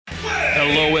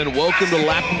Hello and welcome to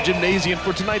Lapham Gymnasium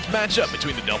for tonight's matchup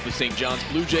between the Delphos St. John's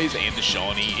Blue Jays and the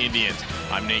Shawnee Indians.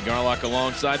 I'm Nate Garlock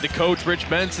alongside the coach, Rich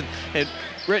Benson. And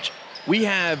Rich, we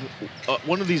have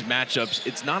one of these matchups.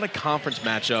 It's not a conference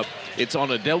matchup. It's on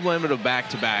a double limit of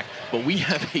back-to-back, but we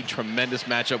have a tremendous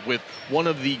matchup with one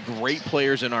of the great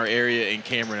players in our area in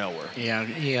Cameron Elwer.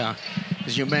 Yeah.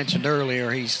 As you mentioned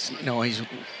earlier, he's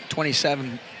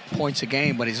 27 points a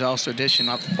game, but he's also dishing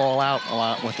up the ball out a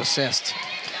lot with assists.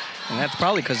 And that's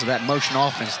probably because of that motion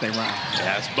offense they run.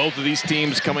 Yes, both of these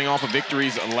teams coming off of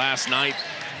victories last night.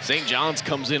 St. John's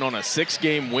comes in on a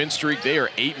 6-game win streak. They are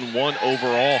 8-1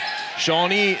 overall.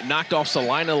 Shawnee knocked off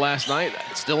Salina last night,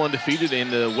 still undefeated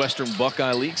in the Western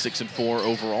Buckeye League, 6-4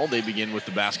 overall. They begin with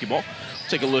the basketball.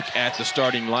 Take a look at the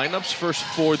starting lineups. First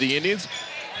for the Indians.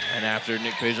 And after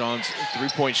Nick Pejon's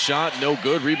three-point shot, no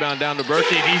good. Rebound down to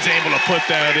Berkey, and he's able to put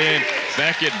that in.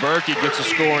 Beckett Berkey gets the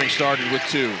scoring started with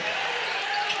 2.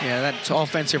 Yeah, that's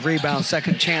offensive rebound,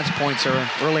 second chance points are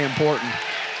really important.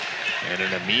 And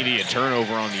an immediate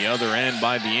turnover on the other end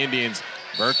by the Indians.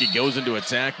 Berkey goes into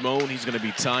attack mode. He's going to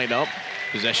be tied up.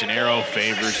 Possession arrow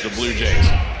favors the Blue Jays.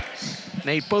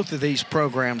 Nate, both of these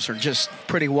programs are just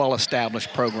pretty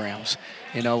well-established programs.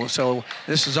 So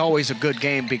this is always a good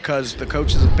game because the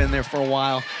coaches have been there for a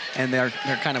while and they're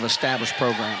kind of established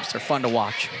programs. They're fun to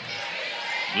watch.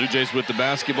 Blue Jays with the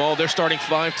basketball. Their starting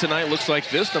 5 tonight looks like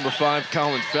this. Number 5,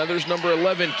 Colin Feathers. Number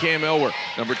 11, Cam Elwer.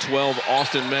 Number 12,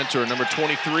 Austin Mentor. Number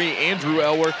 23, Andrew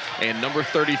Elwer. And number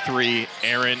 33,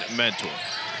 Aaron Mentor.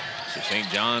 So St.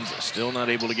 John's still not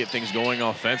able to get things going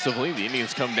offensively. The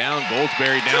Indians come down.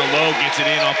 Goldsberry down low, gets it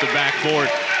in off the backboard,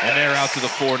 and they're out to the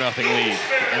 4-0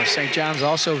 lead. St. John's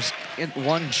also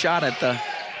one shot at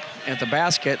the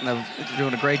basket, and they're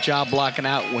doing a great job blocking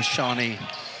out with Shawnee.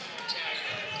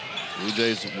 Blue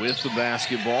Jays with the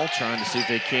basketball, trying to see if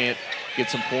they can't get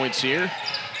some points here.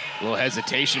 A little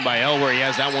hesitation by Elwer. He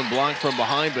has that one blocked from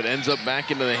behind, but ends up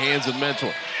back into the hands of Mentor.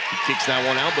 He kicks that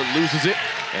one out, but loses it.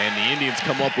 And the Indians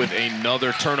come up with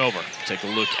another turnover. Take a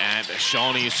look at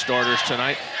Shawnee's starters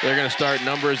tonight. They're going to start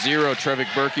number 0, Trevick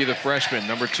Berkey, the freshman.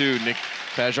 Number 2, Nick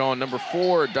Pejon. Number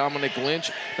 4, Dominic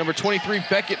Lynch. Number 23,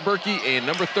 Beckett Berkey. And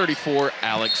number 34,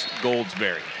 Alex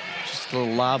Goldsberry. Just a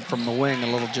little lob from the wing, a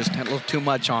little too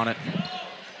much on it.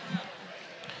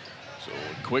 So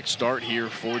a quick start here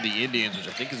for the Indians, which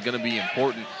I think is going to be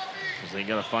important because they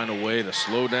got to find a way to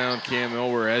slow down Cam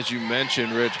Elwer. As you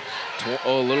mentioned, Rich,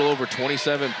 a little over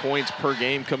 27 points per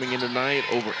game coming in tonight,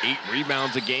 over 8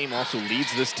 rebounds a game, also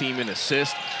leads this team in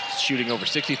assists, shooting over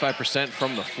 65%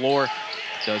 from the floor.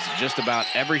 Does just about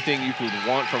everything you could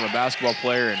want from a basketball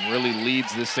player and really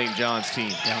leads this St. John's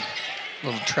team. Yeah.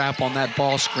 Little trap on that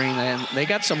ball screen, and they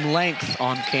got some length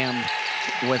on Cam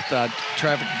with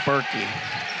Trevick Berkey.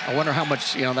 I wonder how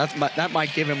much, that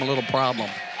might give him a little problem.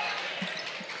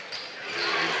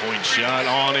 Point shot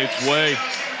on its way.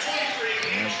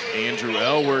 And Andrew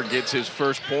Elwer gets his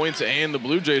first points and the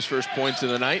Blue Jays' first points of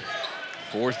the night.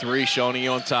 4-3, Shawnee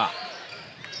on top.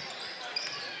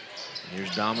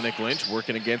 Here's Dominic Lynch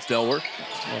working against Elwer.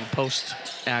 A little post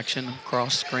action,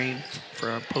 cross screen for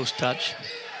a post touch.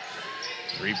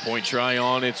 3-point try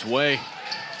on its way.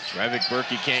 Trevick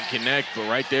Berkey can't connect, but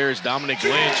right there is Dominic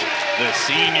Lynch. The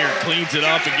senior cleans it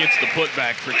up and gets the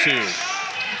putback for 2.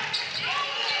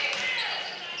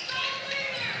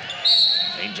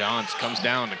 St. John's comes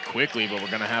down quickly, but we're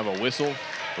going to have a whistle.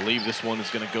 I believe this one is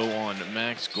going to go on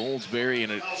Max Goldsberry,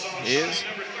 and it is.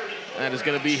 That is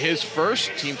going to be his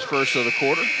first, team's first of the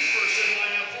quarter.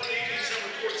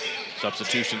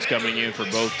 Substitutions coming in for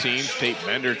both teams. Tate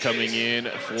Bender coming in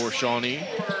for Shawnee.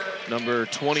 Number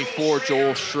 24,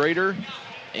 Joel Schrader.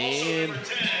 And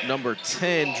number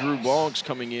 10, Drew Boggs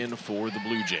coming in for the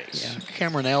Blue Jays. Yeah,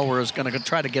 Cameron Elwer is going to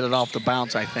try to get it off the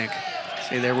bounce, I think.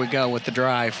 See, there we go with the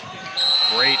drive.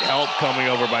 Great help coming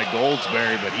over by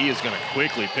Goldsberry, but he is going to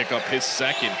quickly pick up his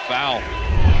second foul.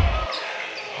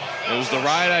 It was the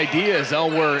right idea as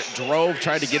Elwer drove,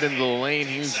 tried to get into the lane.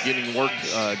 He was getting worked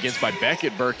against by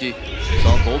Beckett Berkey.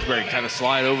 Saw Goldsberry kind of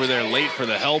slide over there late for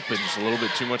the help and just a little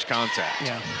bit too much contact.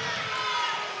 Yeah.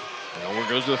 And Elwer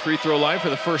goes to the free throw line for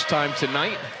the first time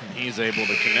tonight. He's able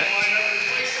to connect.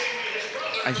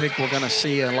 I think we're going to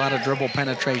see a lot of dribble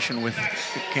penetration with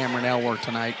Cameron Elwer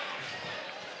tonight.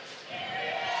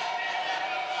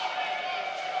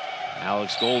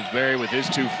 Alex Goldsberry with his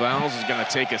 2 fouls is going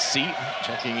to take a seat.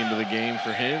 Checking into the game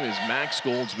for him is Max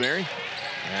Goldsberry,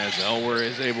 as Elwer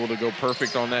is able to go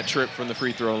perfect on that trip from the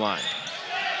free throw line.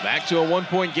 Back to a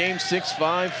 1-point game,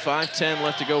 6-5, 5:10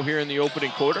 left to go here in the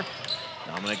opening quarter.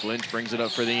 Dominic Lynch brings it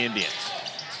up for the Indians.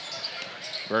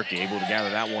 Berkey able to gather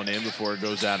that one in before it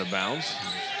goes out of bounds.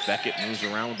 Beckett moves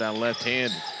around with that left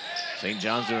hand. St.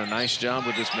 John's doing a nice job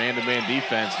with this man-to-man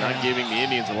defense, not giving the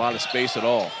Indians a lot of space at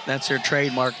all. That's their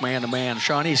trademark, man-to-man.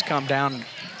 Shawnee's come down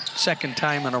second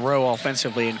time in a row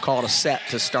offensively and called a set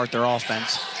to start their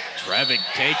offense. Trevick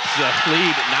takes the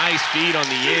lead. Nice feed on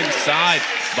the inside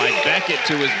by Beckett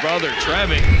to his brother,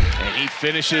 Trevick. And he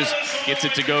finishes, gets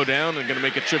it to go down, and going to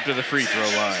make a trip to the free throw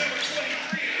line.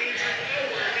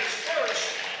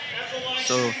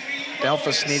 So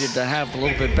Delphos needed to have a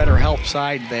little bit better help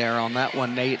side there on that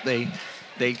one, Nate.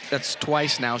 That's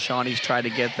twice now Shawnee's tried to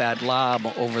get that lob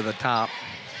over the top.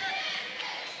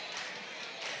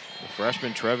 The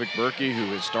freshman Trevick Berkey,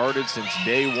 who has started since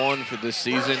day one for this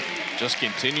season, just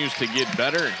continues to get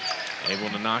better. Able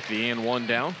to knock the and one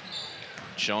down.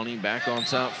 Shawnee back on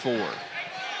top 4.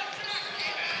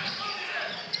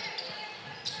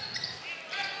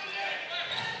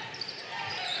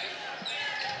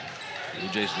 Blue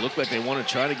Jays look like they want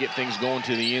to try to get things going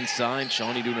to the inside.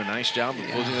 Shawnee doing a nice job of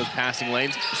closing those passing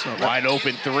lanes. Wide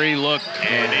open 3, look,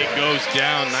 and it goes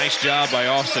down. Nice job by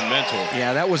Austin Mentor.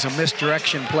 Yeah, that was a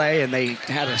misdirection play, and they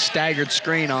had a staggered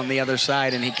screen on the other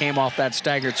side, and he came off that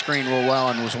staggered screen real well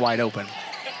and was wide open.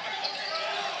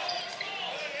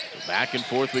 Back and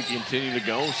forth we continue to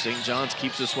go. St. John's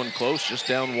keeps this one close, just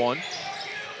down 1.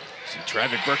 See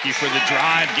Trevick Berkey for the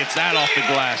drive, gets that off the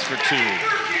glass for 2.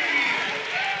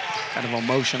 Kind of a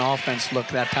motion offense look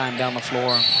that time down the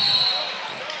floor.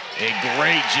 A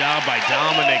great job by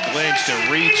Dominic Lynch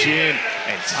to reach in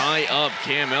and tie up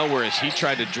Cam Elwer as he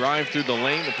tried to drive through the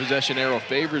lane. The possession arrow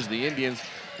favors the Indians,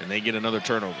 and they get another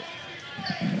turnover.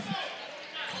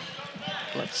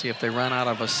 Let's see if they run out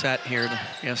of a set here.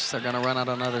 Yes, they're going to run out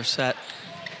another set.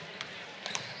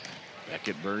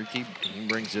 Beckett Berkey, he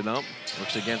brings it up,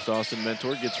 looks against Austin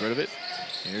Mentor, gets rid of it.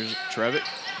 Here's Trevick.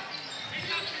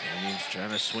 Indians trying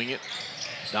to swing it.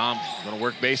 Dom going to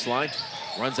work baseline.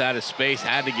 Runs out of space,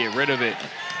 had to get rid of it.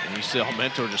 And you saw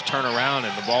Mentor just turn around,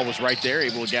 and the ball was right there,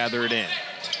 able to gather it in.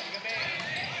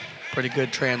 Pretty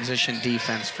good transition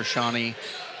defense for Shawnee.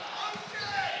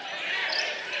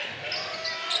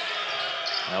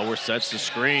 Elwer sets the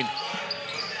screen.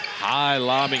 High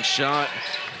lobbing shot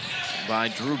by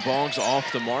Drew Boggs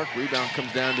off the mark. Rebound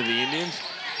comes down to the Indians.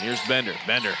 Here's Bender.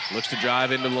 Bender looks to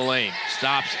drive into the lane.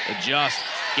 Stops, adjusts,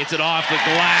 gets it off the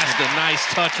glass. A nice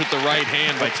touch with the right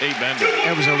hand by Tate Bender.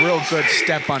 It was a real good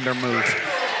step under move.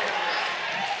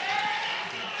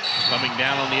 Coming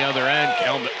down on the other end,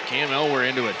 Cam Elwer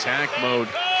into attack mode.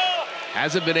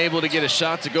 Hasn't been able to get a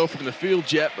shot to go from the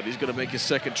field yet, but he's going to make his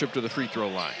second trip to the free throw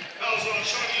line.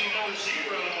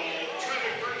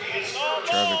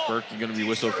 Trevick Berkey going to be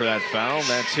whistled for that foul.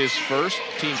 That's his first,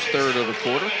 team's third of the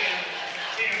quarter.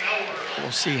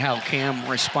 We'll see how Cam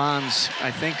responds.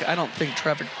 I don't think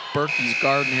Trevick Berkey's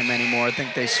guarding him anymore. I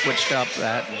think they switched up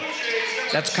that.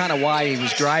 That's kind of why he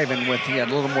was driving with, he had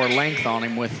a little more length on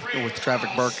him with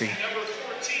Trevick Berkey.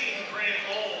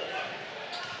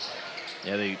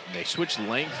 Yeah, they switched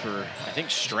length for, I think,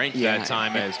 strength that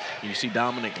time, as you see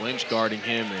Dominic Lynch guarding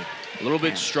him. And a little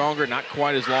bit stronger, not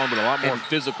quite as long, but a lot more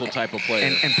physical type of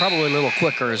player. And probably a little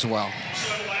quicker as well.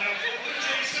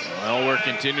 Elwer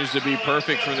continues to be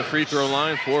perfect from the free throw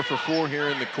line, 4 for 4 here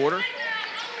in the quarter.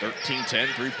 13-10,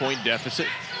 3-point deficit.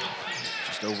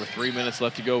 Just over 3 minutes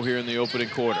left to go here in the opening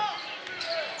quarter.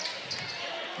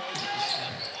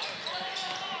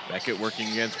 Beckett working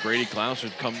against Brady Klaus,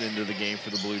 who's come into the game for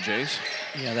the Blue Jays.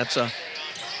 Yeah, that's a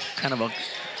kind of a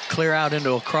clear out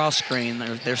into a cross screen. They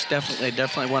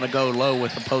definitely want to go low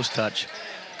with the post touch.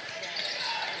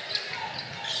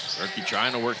 Berkey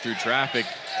trying to work through traffic.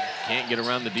 Can't get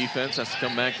around the defense. Has to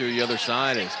come back through the other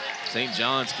side as St.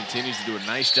 John's continues to do a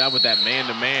nice job with that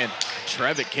man-to-man.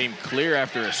 Trevick came clear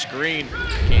after a screen.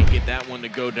 Can't get that one to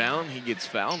go down. He gets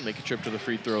fouled, make a trip to the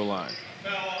free throw line.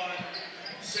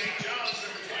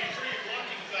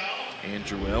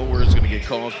 Andrew Elwer is going to get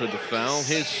called for the foul,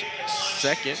 his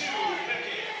second.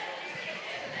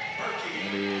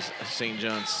 It is St.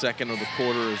 John's second of the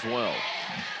quarter as well.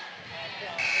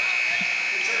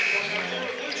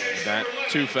 That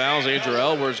 2 fouls, Andrew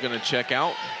Elwer is going to check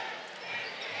out.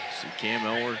 See Cam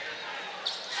Elwer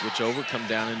switch over, come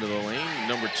down into the lane.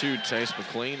 Number 2, Tice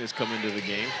McLean, has come into the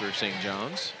game for St.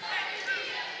 John's.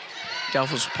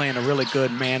 Delphos was playing a really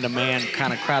good man-to-man,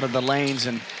 kind of crowded the lanes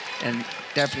and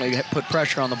definitely put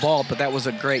pressure on the ball, but that was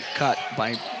a great cut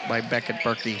by Beckett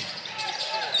Berkey.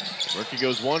 Berkey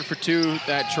goes 1 for 2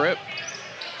 that trip.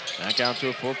 Back out to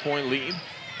a 4-point lead.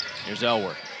 Here's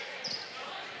Elwer.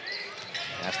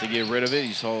 Has to get rid of it.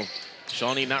 You saw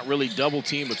Shawnee not really double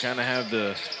team, but kind of have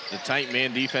the tight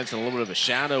man defense and a little bit of a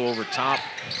shadow over top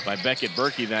by Beckett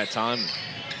Berkey that time.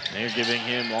 They're giving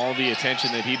him all the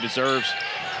attention that he deserves.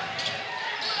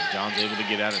 John's able to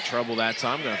get out of trouble that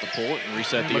time. Going to have to pull it and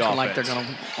reset the offense. Looking like they're going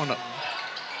to want to.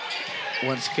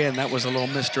 Once again, that was a little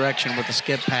misdirection with the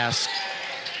skip pass.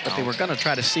 But they were going to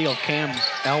try to seal Cam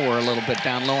Elwer a little bit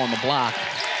down low on the block.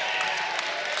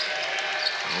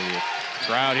 The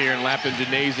crowd here in Lapham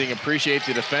Gymnasium appreciates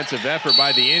the defensive effort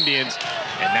by the Indians.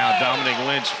 And now Dominic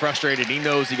Lynch frustrated. He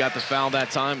knows he got the foul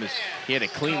that time. He had a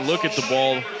clean look at the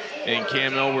ball in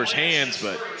Cam Elwer's hands,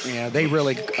 but yeah, they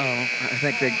really, I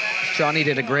think Shawnee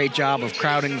did a great job of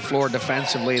crowding the floor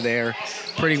defensively there,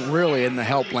 really in the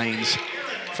help lanes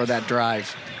for that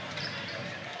drive.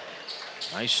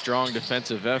 Nice, strong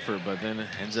defensive effort, but then it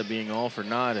ends up being all for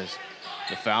naught as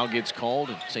the foul gets called,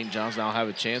 and St. John's now have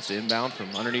a chance to inbound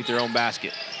from underneath their own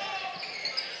basket.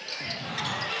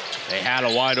 They had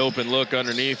a wide open look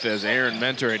underneath as Aaron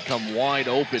Mentor had come wide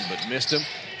open but missed him,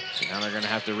 so now they're going to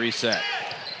have to reset.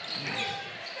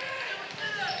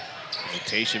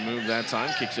 Hesitation move that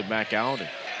time, kicks it back out. And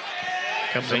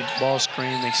comes a ball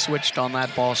screen. They switched on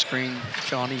that ball screen.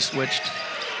 Shawnee switched.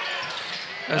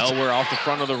 Elwer off the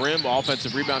front of the rim.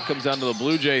 Offensive rebound comes down to the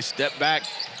Blue Jays. Step back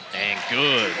and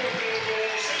good.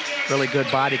 Really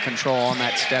good body control on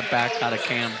that step back out of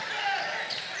Cam.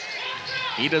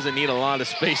 He doesn't need a lot of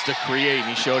space to create, and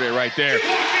he showed it right there.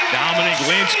 Dominic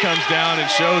Lynch comes down and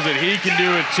shows that he can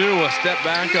do it too. A step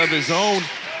back of his own.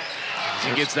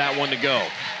 He gets that one to go.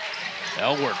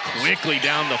 Elwer quickly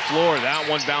down the floor. That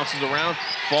one bounces around,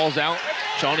 falls out.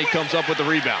 Shawnee comes up with the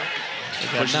rebound.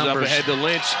 Pushes up ahead to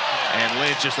Lynch, and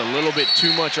Lynch just a little bit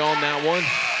too much on that one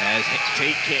as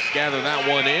Tate can't gather that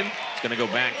one in. It's going to go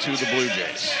back to the Blue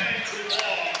Jays.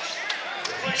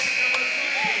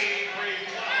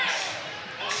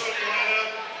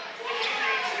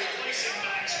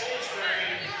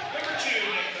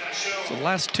 So the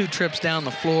last two trips down the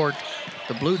floor,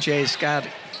 the Blue Jays got a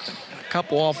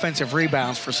couple offensive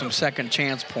rebounds for some second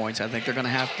chance points. I think they're going to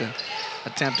have to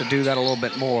attempt to do that a little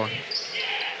bit more.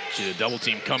 See the double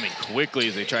team coming quickly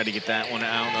as they try to get that one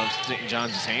out of St.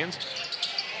 John's hands.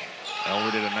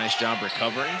 Elwer did a nice job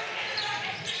recovering.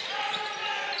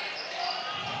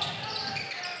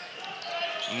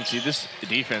 You can see this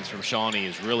defense from Shawnee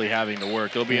is really having to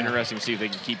work. It'll be interesting to see if they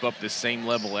can keep up this same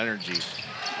level of energy.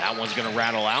 That one's going to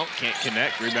rattle out, can't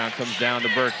connect. Rebound comes down to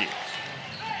Berkey.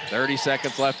 30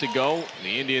 seconds left to go.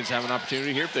 The Indians have an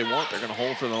opportunity here if they want. They're going to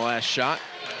hold for the last shot.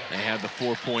 They have the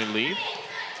 4-point lead.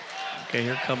 Okay,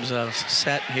 here comes a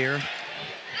set here.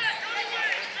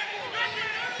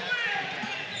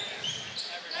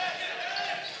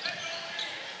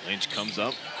 Lynch comes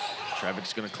up.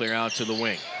 Trevick's going to clear out to the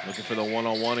wing. Looking for the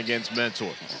one-on-one against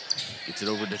Mentor. Gets it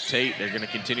over to Tate. They're going to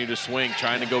continue to swing,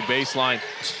 trying to go baseline.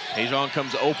 Tejon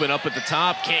comes open up at the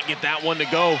top. Can't get that one to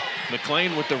go.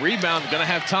 McLean with the rebound. Going to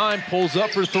have time. Pulls up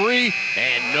for three.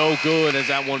 And no good as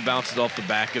that one bounces off the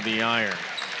back of the iron.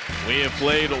 We have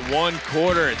played one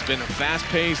quarter. It's been a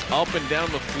fast-paced up and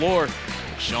down the floor.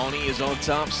 Shawnee is on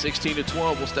top,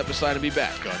 16-12. We'll step aside and be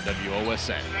back on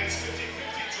WOSN.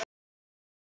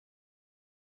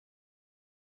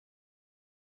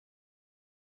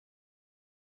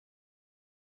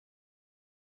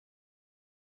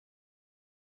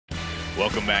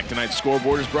 Welcome back. Tonight's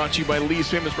scoreboard is brought to you by Lee's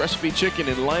Famous Recipe Chicken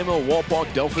in Lima, Walpock,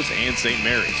 Delphos, and St.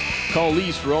 Mary's. Call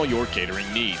Lee's for all your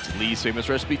catering needs. Lee's Famous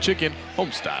Recipe Chicken,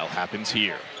 home style happens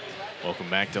here. Welcome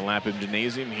back to Lapham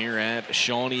Gymnasium here at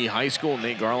Shawnee High School.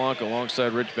 Nate Garlock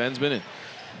alongside Rich Bensman. And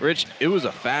Rich, it was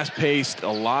a fast-paced, a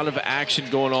lot of action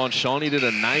going on. Shawnee did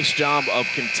a nice job of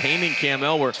containing Cam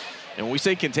Elwer. And when we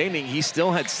say containing, he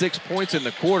still had 6 points in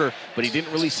the quarter, but he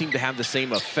didn't really seem to have the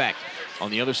same effect. On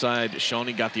the other side,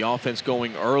 Shawnee got the offense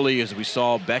going early as we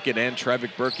saw Beckett and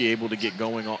Trevick Berkey able to get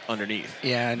going underneath.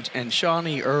 Yeah, and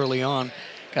Shawnee early on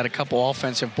got a couple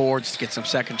offensive boards to get some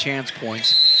second chance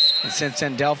points. And since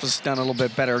then, Delphos has done a little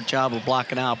bit better job of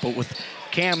blocking out. But with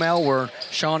Cam Elwer,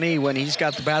 Shawnee, when he's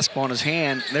got the basketball in his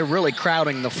hand, they're really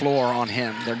crowding the floor on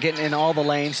him. They're getting in all the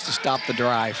lanes to stop the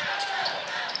drive.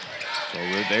 So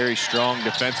a very strong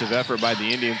defensive effort by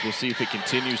the Indians. We'll see if it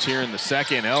continues here in the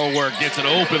second. Elwer gets an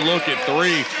open look at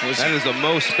three. That is the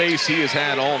most space he has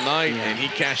had all night, and he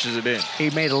cashes it in. He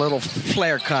made a little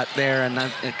flare cut there, and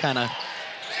it kind of...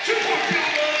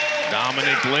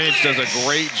 Dominic Lynch does a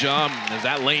great job as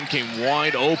that lane came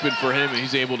wide open for him, and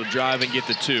he's able to drive and get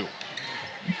the two.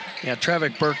 Yeah,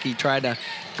 Trevick Berkey tried to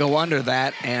go under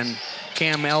that, and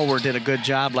Cam Elwer did a good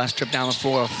job last trip down the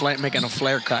floor of making a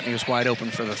flare cut, and he was wide open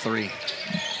for the three.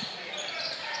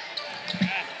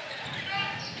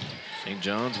 St.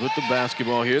 John's with the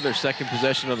basketball here, their second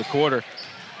possession of the quarter.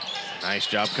 Nice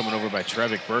job coming over by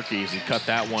Trevick Berkey as he cut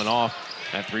that one off.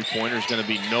 That three-pointer is going to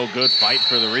be no good. Fight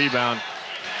for the rebound.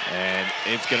 And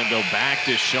it's going to go back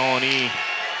to Shawnee.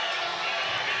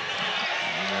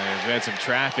 We've had some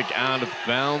traffic out of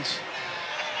bounds.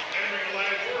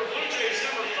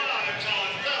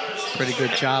 Pretty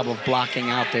good job of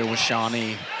blocking out there with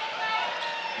Shawnee.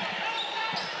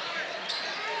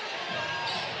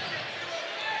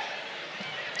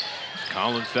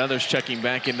 Colin Feathers checking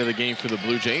back into the game for the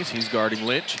Blue Jays. He's guarding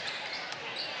Lynch.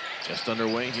 Just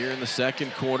underway here in the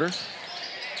second quarter.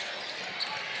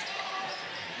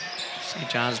 St.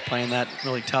 John's playing that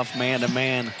really tough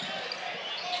man-to-man.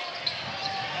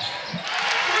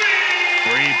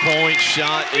 Three-point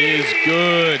shot is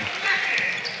good.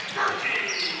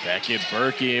 Beckett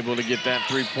Berkey able to get that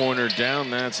three-pointer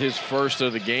down. That's his first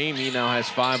of the game. He now has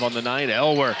 5 on the night.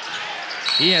 Elwer,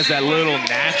 he has that little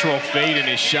natural fade in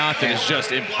his shot that is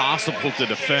just impossible to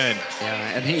defend.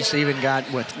 Yeah, and he's even got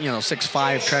with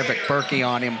 6'5" Trevick Berkey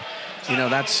on him.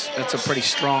 That's a pretty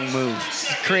strong move.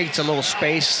 It creates a little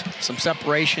space, some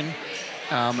separation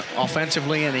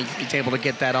offensively, and he's able to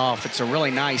get that off. It's a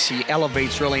really nice. He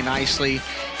elevates really nicely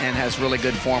and has really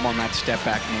good form on that step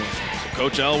back move. So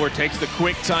Coach Elwer takes the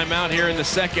quick timeout here in the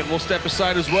second. We'll step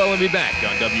aside as well and be back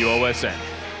on WOSN.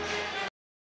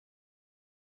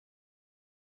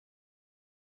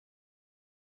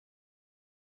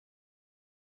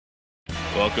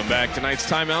 Welcome back. Tonight's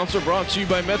timeouts are brought to you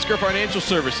by Metzger Financial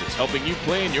Services, helping you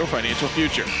plan your financial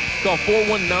future. Call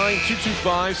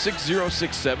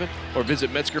 419-225-6067 or visit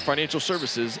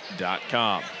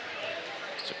MetzgerFinancialServices.com.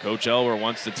 So Coach Elwer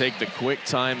wants to take the quick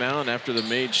timeout after the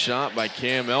made shot by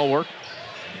Cam Elwer.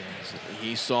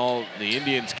 He saw the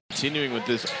Indians continuing with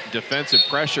this defensive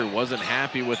pressure, wasn't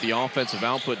happy with the offensive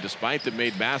output despite the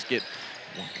made basket,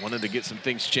 wanted to get some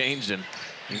things changed, and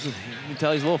you can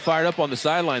tell he's a little fired up on the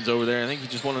sidelines over there. I think he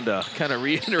just wanted to kind of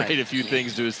reiterate a few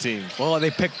things to his team. Well, they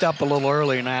picked up a little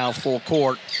early now, full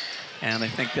court, and I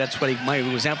think that's what he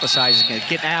was emphasizing,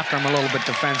 getting after him a little bit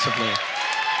defensively.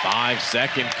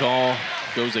 5-second call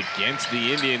goes against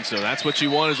the Indians, so that's what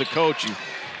you want as a coach. You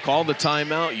call the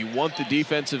timeout, you want the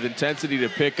defensive intensity to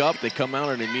pick up. They come out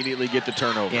and immediately get the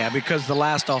turnover. Yeah, because the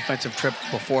last offensive trip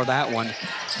before that one,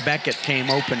 Beckett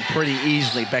came open pretty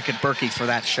easily, Beckett Berkey, for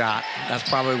that shot. That's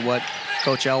probably what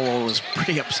Coach Elwer was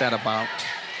pretty upset about.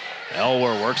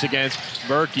 Elwer works against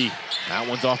Berkey. That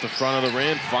one's off the front of the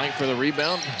rim. Fight for the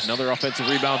rebound. Another offensive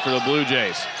rebound for the Blue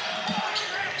Jays.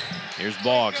 Here's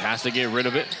Boggs, has to get rid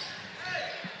of it.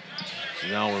 So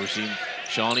now we're seeing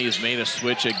Shawnee has made a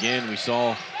switch again. We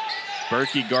saw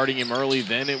Berkey guarding him early,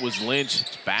 then it was Lynch.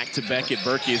 It's back to Beckett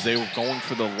Berkey as they were going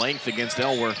for the length against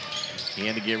Elwer. He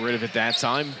had to get rid of it that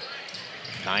time.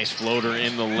 Nice floater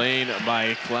in the lane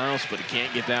by Klaus, but he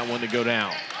can't get that one to go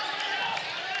down.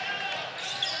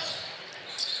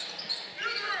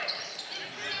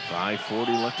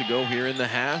 .540 left to go here in the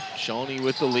half. Shawnee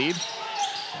with the lead.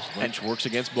 Lynch works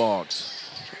against Boggs.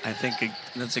 I think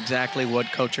that's exactly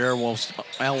what Coach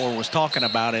Elwer was talking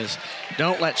about, is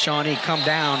don't let Shawnee come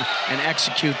down and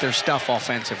execute their stuff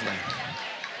offensively.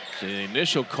 So the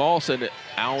initial call sent it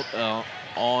out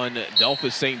on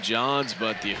Delphos St. John's,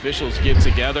 but the officials get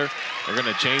together. They're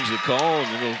going to change the call,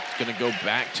 and then it's going to go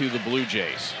back to the Blue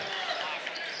Jays.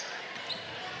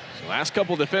 So last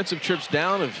couple defensive trips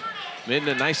down have been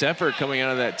a nice effort coming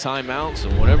out of that timeout. So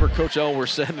whatever Coach Elwer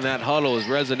said in that huddle is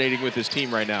resonating with his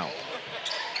team right now.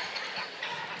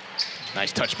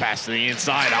 Nice touch pass to the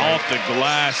inside, off the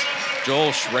glass.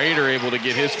 Joel Schrader able to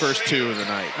get his first 2 of the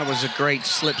night. That was a great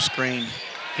slip screen.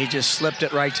 He just slipped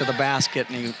it right to the basket,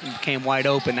 and he became wide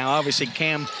open. Now, obviously,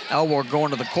 Cam Elwer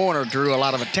going to the corner drew a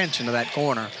lot of attention to that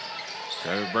corner.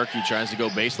 Trevor Berkey tries to go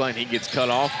baseline. He gets cut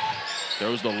off.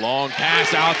 Throws the long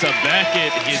pass out to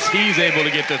Beckett. He's able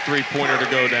to get the three-pointer to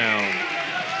go down.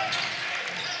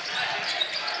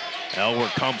 Elwer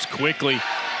comes quickly.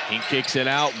 He kicks it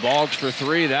out. Boggs for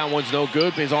 3. That one's no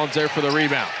good, but he's on there for the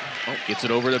rebound. Oh, gets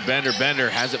it over to Bender. Bender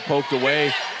has it poked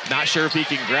away. Not sure if he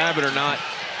can grab it or not.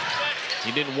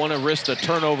 He didn't want to risk the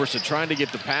turnover, so trying to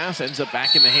get the pass. Ends up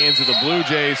back in the hands of the Blue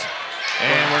Jays.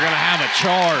 And we're going to have a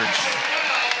charge.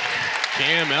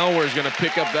 Cam Elwer is going to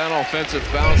pick up that offensive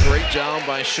foul. Great job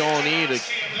by Shawnee to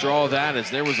draw that, as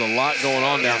there was a lot going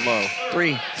on down low.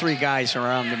 Three guys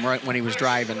around him right when he was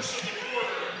driving.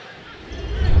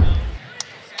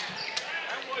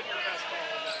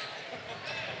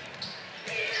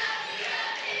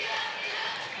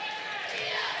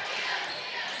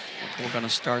 We're going to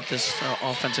start this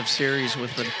offensive series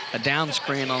with a down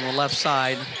screen on the left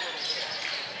side.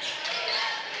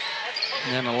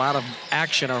 And then a lot of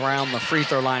action around the free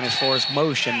throw line as far as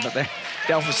motion, but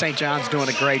Delphos St. John's doing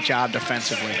a great job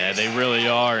defensively. Yeah, they really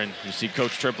are, and you see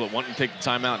Coach Triplett wanting to take the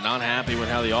timeout, not happy with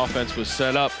how the offense was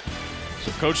set up. So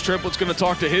Coach Triplett's going to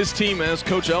talk to his team, as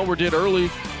Coach Elwer did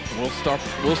early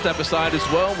We'll step aside as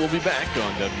well. We'll be back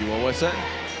on WOSN.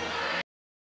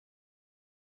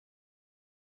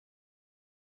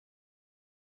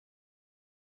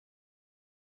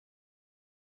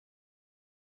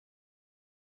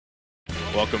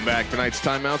 Welcome back. Tonight's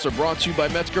timeouts are brought to you by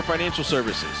Metzger Financial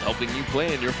Services, helping you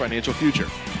plan your financial future.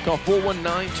 Call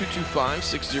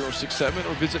 419-225-6067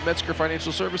 or visit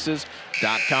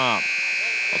MetzgerFinancialServices.com.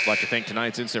 I'd also like to thank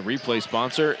tonight's instant replay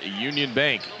sponsor, Union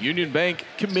Bank. Union Bank,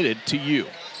 committed to you.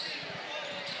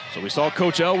 So we saw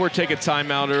Coach Elwer take a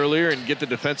timeout earlier and get the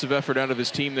defensive effort out of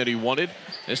his team that he wanted.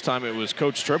 This time it was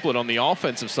Coach Triplett on the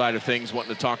offensive side of things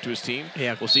wanting to talk to his team.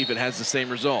 Yeah. We'll see if it has the same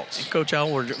results. Coach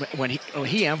Elwer, when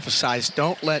he emphasized,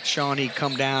 don't let Shawnee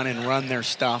come down and run their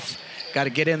stuff. Got to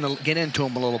get into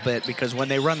them a little bit, because when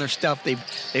they run their stuff, they've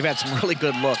had some really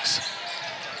good looks.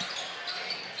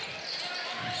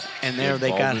 And there they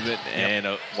got it. And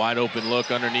a wide open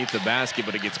look underneath the basket,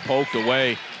 but it gets poked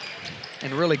away.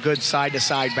 And really good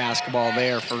side-to-side basketball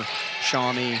there for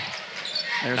Shawnee.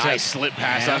 There's nice slip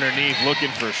pass underneath, looking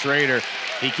for Schrader.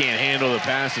 He can't handle the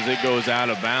pass as it goes out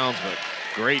of bounds, but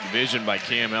great vision by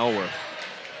Cam Elwer.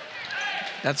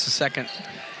 That's the second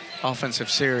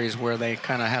offensive series where they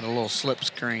kind of had a little slip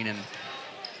screen and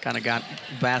kind of got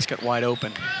basket wide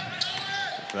open.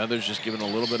 Feathers just giving a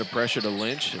little bit of pressure to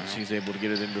Lynch as he's able to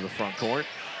get it into the front court.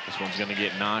 This one's going to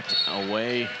get knocked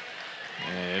away,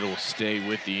 and it'll stay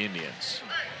with the Indians.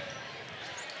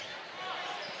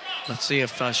 Let's see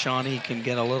if Shawnee can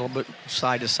get a little bit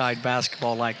side-to-side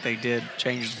basketball like they did,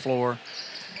 change the floor.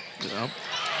 Yep.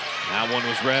 That one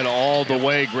was read all the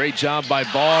way. Great job by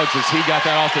Boggs as he got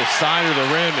that off the side of the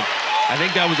rim. And I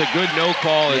think that was a good no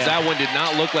call, as that one did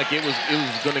not look like it was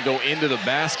going to go into the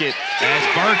basket, as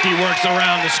Berkey works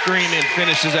around the screen and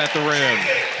finishes at the rim.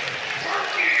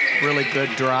 Really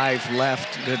good drive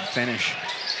left, good finish.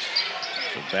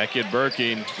 So Beckett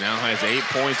Berkey now has 8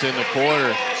 points in the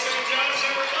quarter.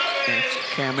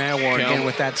 Cam Elwer again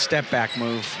with that step-back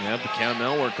move. Yeah, but Cam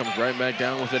Elwer comes right back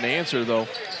down with an answer, though.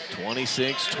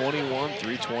 26-21,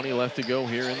 3:20 left to go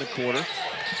here in the quarter.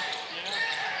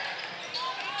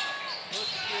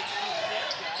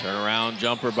 Turnaround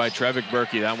jumper by Trevick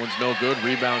Berkey. That one's no good.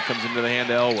 Rebound comes into the hand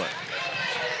of Elwer.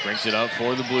 Brings it up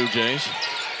for the Blue Jays.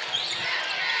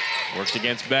 Works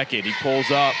against Beckett. He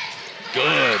pulls up.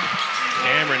 Good.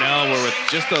 Cameron Elwer with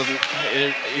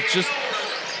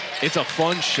it's a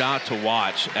fun shot to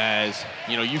watch, as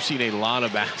you know, you've seen a lot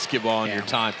of basketball in your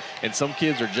time, and some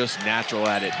kids are just natural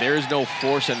at it. There is no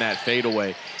force in that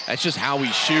fadeaway. That's just how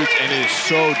he shoots, and it is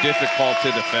so difficult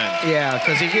to defend. Yeah,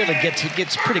 because he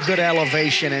gets pretty good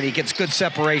elevation, and he gets good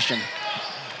separation.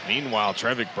 Meanwhile,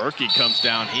 Trevick Berkey comes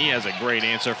down. He has a great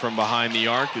answer from behind the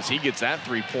arc as he gets that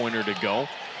three-pointer to go.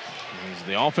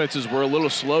 The offenses were a little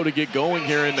slow to get going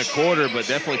here in the quarter, but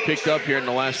definitely picked up here in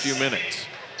the last few minutes.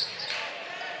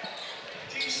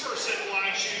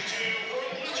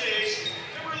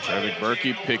 Trevick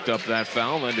Berkey picked up that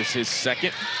foul, and it's his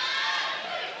second.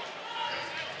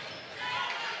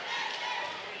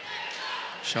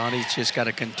 Shawnee's just got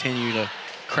to continue to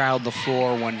crowd the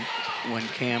floor when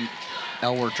Cam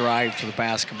Elwer drives to the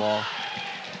basketball.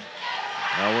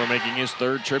 Elwer making his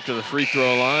third trip to the free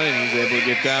throw line. He's able to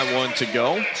get that one to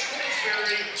go.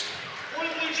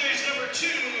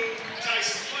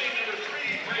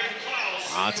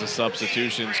 Lots of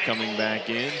substitutions coming back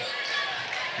in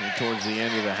towards the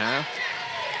end of the half.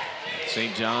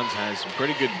 St. John's has some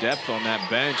pretty good depth on that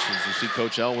bench, as you see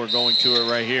Coach Elwer going to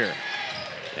it right here.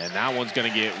 And that one's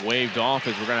going to get waved off,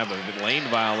 as we're going to have a lane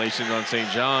violation on St.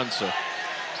 John's. So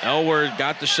Elwer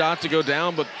got the shot to go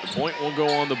down, but the point will go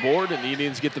on the board, and the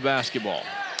Indians get the basketball.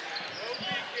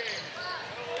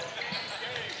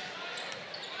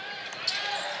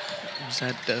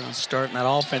 Starting that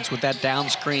offense with that down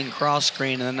screen, cross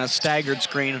screen, and then a staggered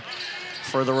screen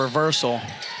for the reversal.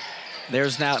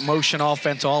 There's now motion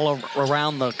offense all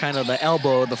around the kind of the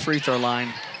elbow of the free throw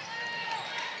line.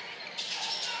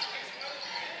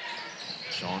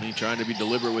 Shawnee trying to be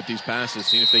deliberate with these passes,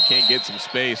 seeing if they can't get some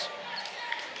space.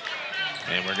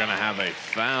 And we're gonna have a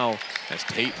foul as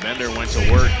Tate Bender went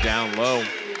to work down low.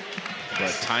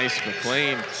 But Tice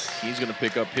McLean, he's gonna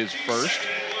pick up his first.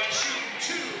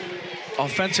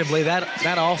 Offensively, that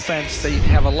offense, they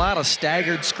have a lot of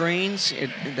staggered screens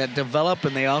that develop,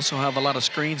 and they also have a lot of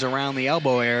screens around the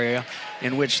elbow area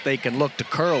in which they can look to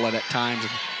curl it at times.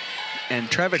 And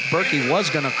Trevick Berkey was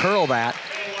going to curl that,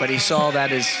 but he saw that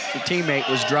his teammate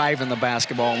was driving the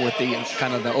basketball with the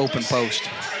kind of the open post.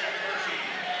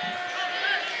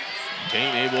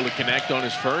 Tate able to connect on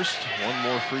his first. One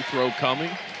more free throw coming.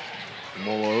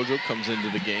 Molojo comes into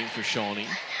the game for Shawnee.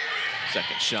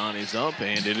 Second shot is up,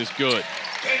 and it is good.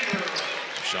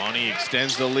 Shawnee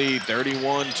extends the lead,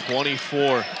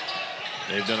 31-24.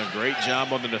 They've done a great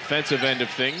job on the defensive end of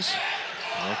things.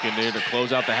 Looking there to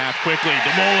close out the half quickly.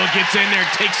 DeMola gets in there,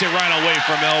 takes it right away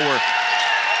from Elwer.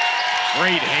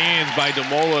 Great hands by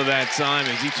DeMola that time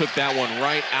as he took that one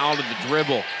right out of the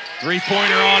dribble.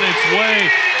 Three-pointer on its way,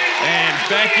 and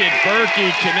Beckett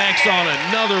Berkey connects on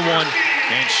another one,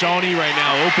 and Shawnee right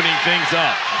now opening things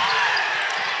up.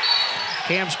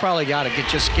 Cam's probably got to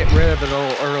just get rid of it a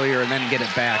little earlier and then get it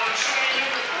back.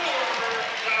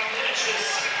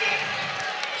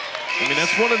 I mean,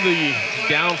 that's one of the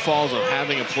downfalls of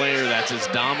having a player that's as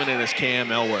dominant as Cam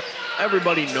Elwer.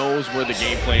 Everybody knows where the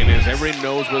game plan is. Everybody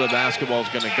knows where the basketball is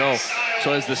going to go.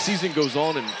 So as the season goes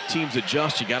on and teams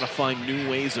adjust, you got to find new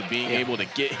ways of being able to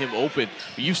get him open.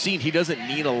 You've seen he doesn't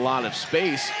need a lot of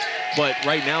space, but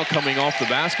right now coming off the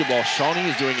basketball, Shawnee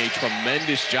is doing a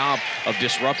tremendous job of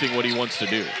disrupting what he wants to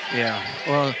do. Yeah,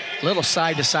 well, a little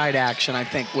side-to-side action, I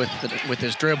think, with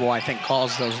his dribble, I think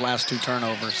caused those last two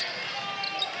turnovers.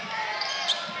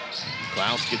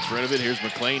 Klaus gets rid of it. Here's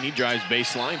McLean. He drives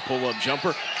baseline, pull-up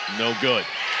jumper, no good.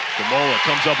 DeMola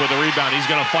comes up with a rebound. He's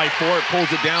going to fight for it,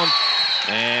 pulls it down,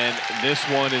 and this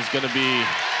one is going to be,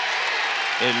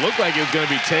 it looked like it was going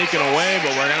to be taken away,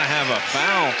 but we're going to have a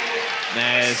foul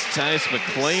as Tice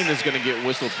McLean is going to get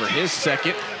whistled for his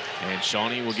second, and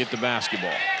Shawnee will get the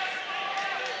basketball.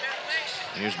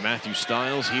 Here's Matthew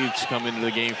Stiles. He's come into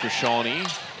the game for Shawnee.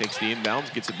 Takes the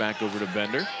inbounds, gets it back over to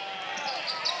Bender.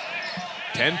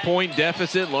 10-point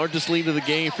deficit, largest lead of the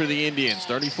game for the Indians.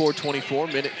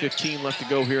 34-24, minute 15 left to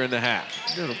go here in the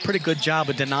half. Did a pretty good job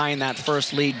of denying that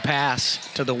first lead pass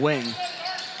to the wing,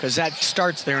 because that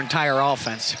starts their entire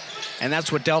offense. And that's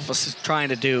what Delphos is trying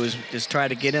to do, is try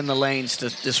to get in the lanes to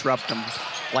disrupt them,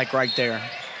 like right there.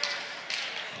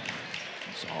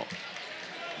 So,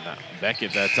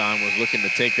 Beckett that time was looking to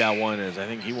take that one, as I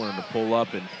think he wanted to pull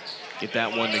up and get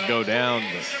that one to go down,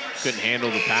 but couldn't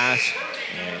handle the pass.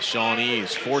 And Shawnee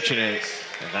is fortunate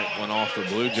that that went off the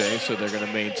Blue Jays, so they're going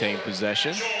to maintain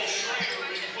possession.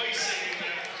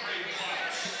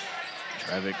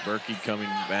 Trevick Berkey coming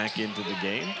back into the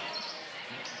game.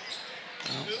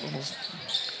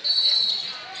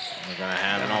 They're going to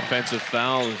have an offensive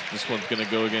foul. This one's going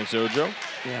to go against Ojo.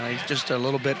 Yeah, he's just a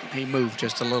little bit, he moved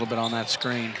just a little bit on that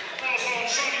screen.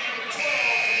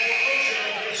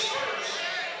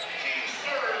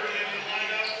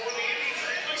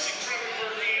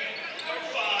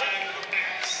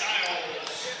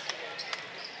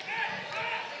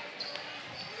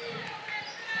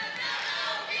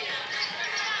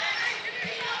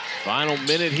 Final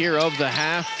minute here of the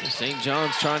half. St.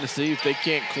 John's trying to see if they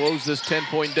can't close this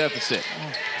 10-point deficit.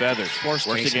 Feathers works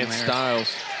against Stiles.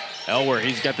 Elwer,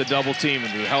 he's got the double team,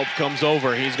 and the help comes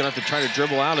over. He's going to have to try to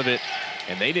dribble out of it,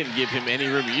 and they didn't give him any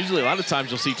room. Usually, a lot of times,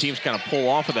 you'll see teams kind of pull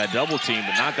off of that double team,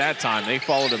 but not that time. They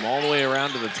followed him all the way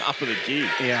around to the top of the key.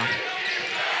 Yeah.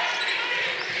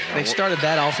 They started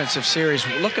that offensive series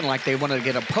looking like they wanted to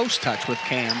get a post touch with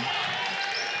Cam.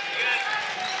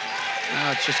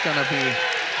 Now it's just going to be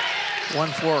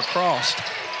 1-4 across.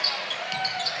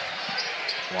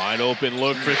 Wide open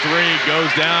look for three.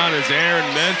 Goes down as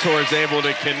Aaron Mentor is able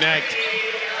to connect.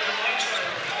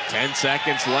 10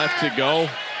 seconds left to go.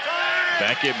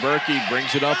 Beckett Berkey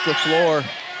brings it up the floor.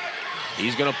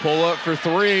 He's going to pull up for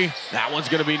three. That one's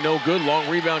going to be no good. Long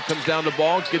rebound comes down to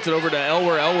Boggs. Gets it over to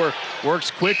Elwer. Elwer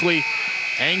works quickly.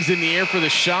 Hangs in the air for the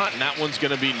shot, and that one's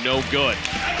going to be no good.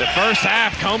 The first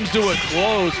half comes to a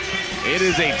close. It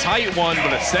is a tight one,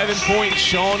 but a 7-point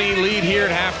Shawnee lead here at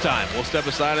halftime. We'll step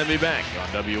aside and be back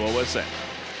on WOSN.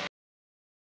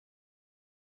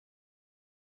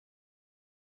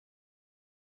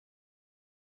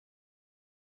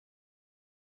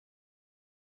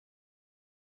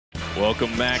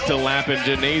 Welcome back to Lappin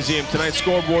Gymnasium. Tonight's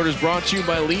scoreboard is brought to you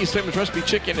by Lee's Famous Recipe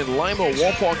Chicken in Lima,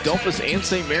 Walpock, Delphos, and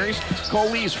St. Mary's.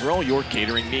 Call Lee's for all your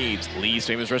catering needs. Lee's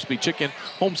Famous Recipe Chicken,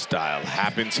 home style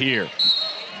happens here.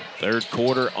 Third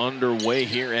quarter underway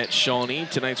here at Shawnee.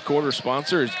 Tonight's quarter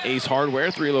sponsor is Ace Hardware.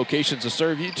 3 locations to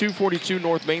serve you. 242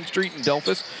 North Main Street in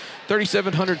Delphos,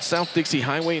 3700 South Dixie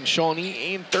Highway in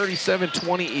Shawnee, and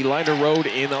 3720 Elida Road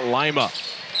in Lima.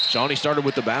 Shawnee started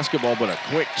with the basketball, but a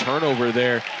quick turnover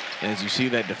there. And as you see,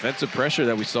 that defensive pressure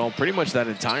that we saw pretty much that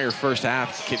entire first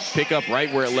half can pick up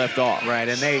right where it left off. Right,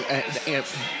 and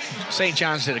St.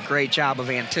 John's did a great job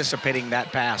of anticipating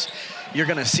that pass. You're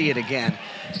going to see it again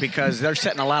because they're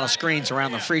setting a lot of screens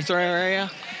around the free throw area,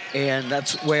 and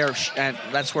that's where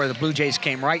the Blue Jays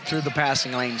came right through the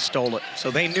passing lane and stole it.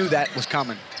 So they knew that was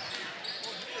coming.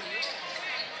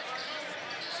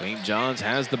 St. John's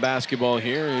has the basketball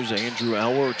here. Here's Andrew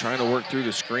Elwer trying to work through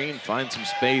the screen, find some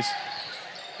space.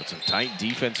 With some tight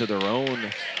defense of their own,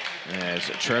 as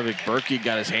Trevick Berkey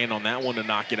got his hand on that one to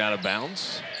knock it out of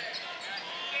bounds.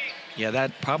 Yeah,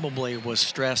 that probably was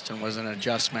stressed and was an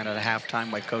adjustment at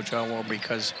halftime by Coach Elwell,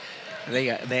 because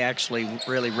they actually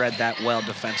really read that well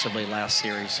defensively last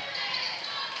series.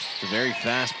 It's a very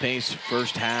fast-paced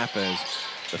first half. As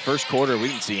the first quarter, we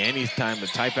didn't see any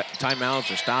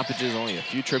timeouts or stoppages, only a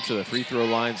few trips to the free throw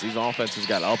lines. These offenses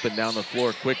got up and down the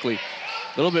floor quickly.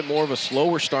 A little bit more of a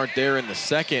slower start there in the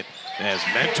second, as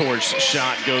Mentor's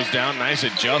shot goes down. Nice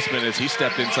adjustment as he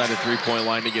stepped inside the three-point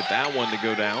line to get that one to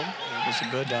go down. It was a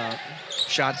good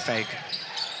shot fake.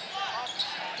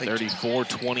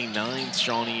 34-29,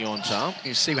 Shawnee on top.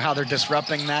 You see how they're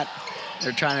disrupting that?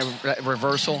 They're trying to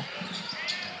reversal.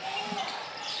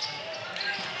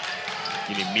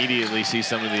 You can immediately see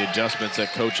some of the adjustments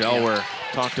that Coach Elwer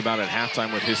talked about at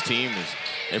halftime with his team as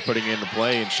they're putting it into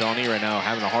play. And Shawnee right now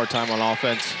having a hard time on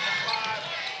offense.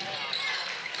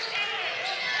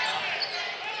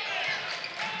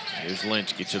 Here's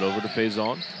Lynch, gets it over to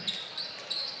Payson.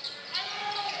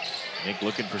 Nick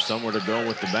looking for somewhere to go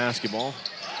with the basketball.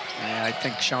 Yeah, I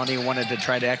think Shawnee wanted to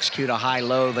try to execute a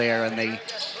high-low there, and they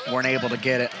weren't able to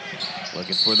get it.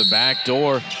 Looking for the back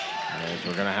door. As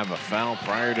we're going to have a foul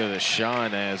prior to the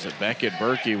shot, as Beckett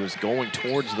Berkey was going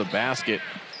towards the basket.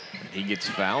 He gets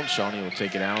fouled. Shawnee will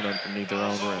take it out underneath their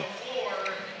own rim.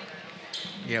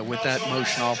 Yeah, with that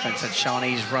motion offense that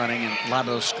Shawnee's running, and a lot of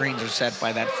those screens are set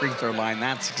by that free throw line,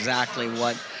 that's exactly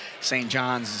what St.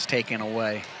 John's is taking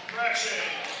away.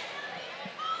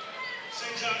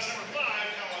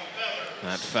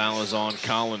 That foul is on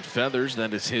Colin Feathers.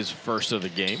 That is his first of the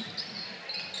game.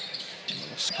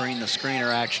 The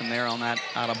screener action there on that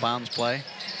out-of-bounds play.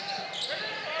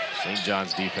 St.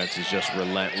 John's defense is just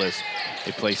relentless.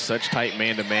 They play such tight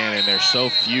man-to-man, and there's so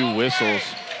few whistles.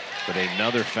 But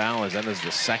another foul, as that is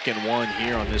the second one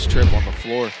here on this trip on the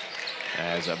floor,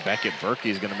 as Beckett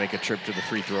Berkey is going to make a trip to the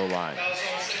free throw line.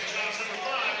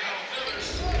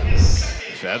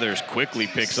 Feathers quickly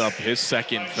picks up his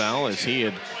second foul, as he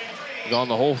had gone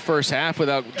the whole first half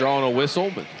without drawing a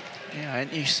whistle. But yeah,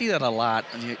 and you see that a lot.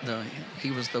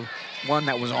 He was the one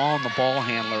that was on the ball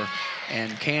handler,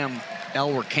 and Cam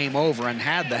Elwer came over and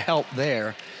had the help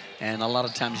there. And a lot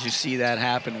of times you see that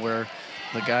happen where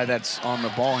the guy that's on the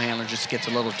ball handler just gets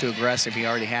a little too aggressive. He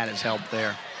already had his help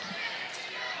there.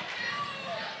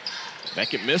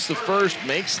 Beckett missed the first,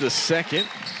 makes the second.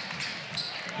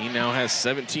 He now has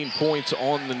 17 points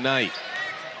on the night.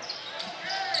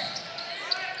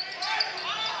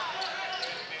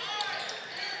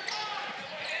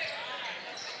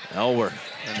 Elwer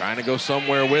trying to go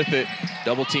somewhere with it.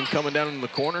 Double team coming down in the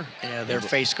corner. Yeah, they're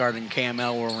face guarding Cam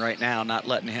Elwer right now, not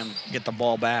letting him get the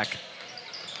ball back.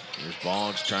 Here's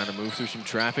Boggs trying to move through some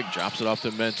traffic, drops it off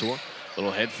to Mentor.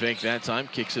 Little head fake that time,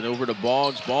 kicks it over to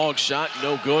Boggs. Boggs shot,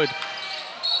 no good.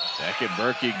 Beckett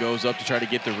Berkey goes up to try to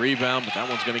get the rebound, but that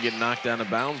one's going to get knocked down of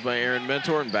bounds by Aaron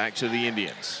Mentor, and back to the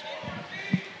Indians.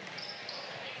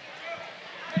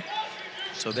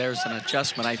 So there's an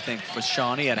adjustment, I think, for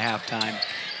Shawnee at halftime.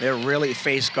 They're really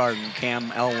face guarding Cam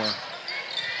Elwer.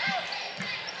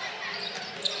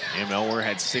 Cam Elwer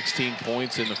had 16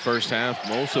 points in the first half,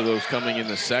 most of those coming in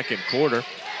the second quarter.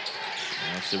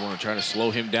 They want to try to slow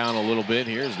him down a little bit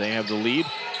here as they have the lead.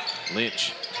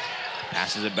 Lynch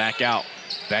passes it back out.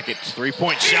 Beckett's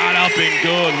three-point shot up and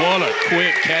good. What a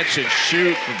quick catch and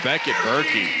shoot from Beckett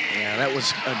Berkey. Yeah, that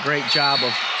was a great job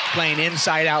of playing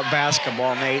inside-out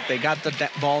basketball, Nate. They got the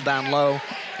ball down low,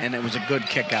 and it was a good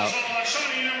kick out.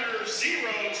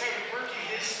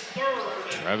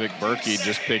 Trevick Berkey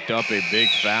just picked up a big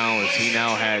foul as he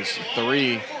now has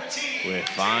 3 with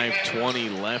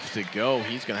 5:20 left to go.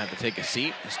 He's going to have to take a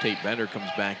seat as Tate Bender comes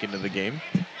back into the game.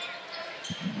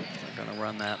 They're going to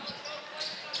run that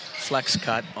flex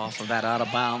cut off of that out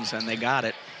of bounds, and they got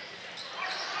it.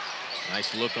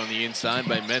 Nice look on the inside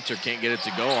by Mentor. Can't get it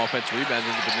to go. Offense rebounds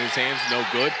into his hands. No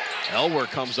good. Elwer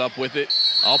comes up with it.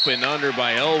 Up and under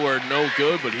by Elwer. No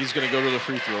good, but he's going to go to the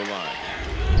free throw line.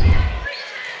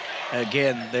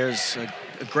 Again, there's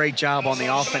a great job on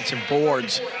the offensive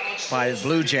boards by the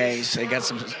Blue Jays. They got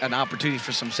an opportunity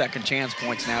for some second chance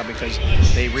points now because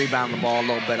they rebound the ball a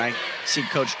little bit. I see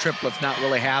Coach Triplett not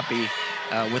really happy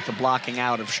with the blocking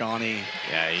out of Shawnee.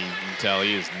 Yeah, you can tell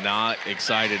he is not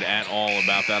excited at all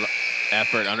about that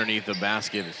effort underneath the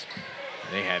basket.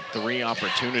 They had 3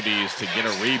 opportunities to get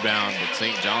a rebound, but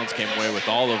St. John's came away with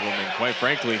all of them. And quite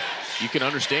frankly, you can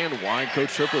understand why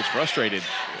Coach Triplett's frustrated,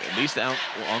 at least out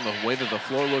on the way that the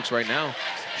floor looks right now.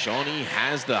 Shawnee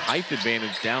has the height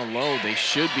advantage down low. They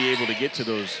should be able to get to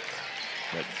those.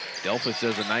 But Delphos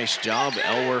does a nice job.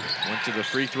 Elwer went to the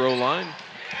free throw line,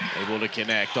 able to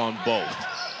connect on both.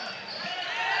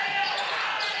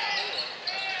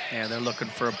 Yeah, they're looking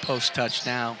for a post touch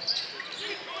now.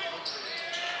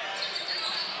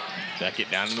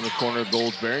 Beckett down into the corner of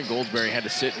Goldsberry. Goldsberry had to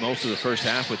sit most of the first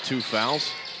half with 2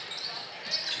 fouls.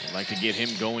 I'd like to get him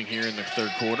going here in the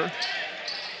third quarter.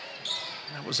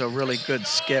 That was a really good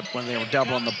skip when they were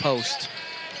doubling the post.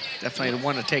 Definitely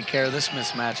want to take care of this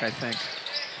mismatch, I think.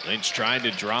 Lynch tried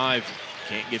to drive.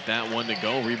 Can't get that one to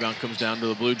go. Rebound comes down to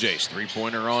the Blue Jays.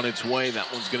 3-pointer on its way.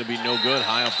 That one's going to be no good.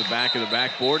 High off the back of the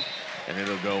backboard. And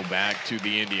it'll go back to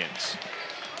the Indians.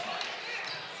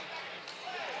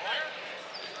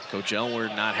 Coach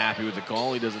Elward not happy with the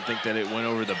call. He doesn't think that it went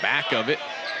over the back of it.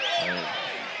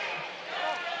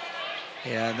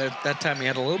 Yeah, that time he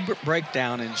had a little bit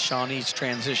breakdown in Shawnee's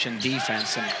transition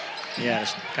defense, and yeah,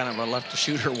 just kind of left the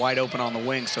shooter wide open on the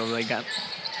wing, so they got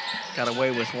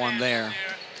away with one there.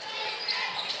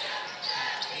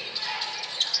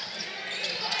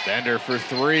 Bender for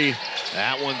 3.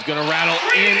 That one's gonna rattle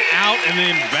in, out, and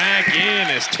then back in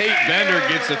as Tate Bender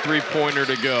gets the 3-pointer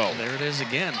to go. There it is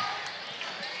again.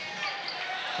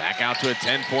 Back out to a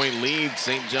 10-point lead.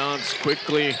 St. John's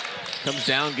quickly comes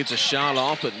down, gets a shot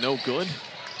off, but no good.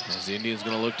 As the Indians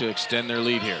gonna look to extend their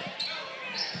lead here.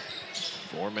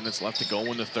 4 minutes left to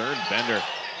go in the third. Bender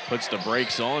puts the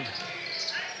brakes on.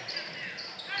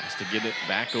 Has to get it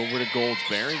back over to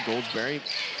Goldsberry. Goldsberry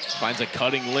finds a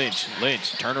cutting Lynch.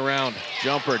 Lynch, turn around,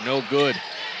 jumper, no good.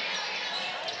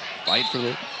 Fight for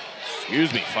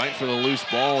the loose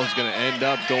ball is gonna end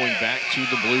up going back to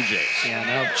the Blue Jays. Yeah,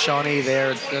 now Shawnee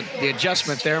there, the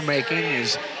adjustment they're making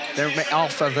is they're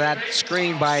off of that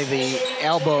screen by the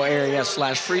elbow area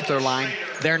 / free throw line.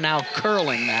 They're now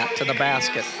curling that to the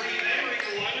basket.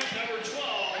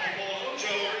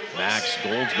 Max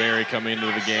Goldsberry coming into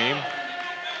the game.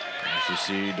 As you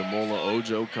see Damola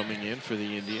Ojo coming in for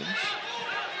the Indians.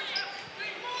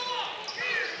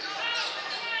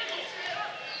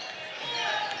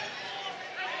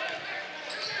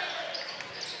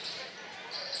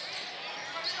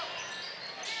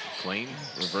 McLean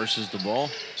reverses the ball.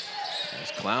 As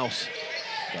Klaus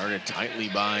guarded tightly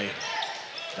by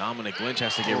Dominic Lynch,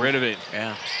 has to get rid of it.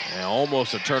 Yeah. And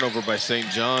almost a turnover by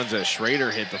St. John's as Schrader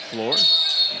hit the floor.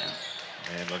 Yeah.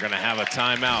 And we're gonna have a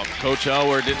timeout. Coach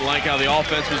Elward didn't like how the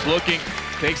offense was looking.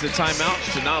 Takes the timeout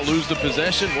to not lose the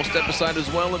possession. We'll step aside as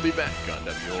well and be back on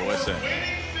WOSN.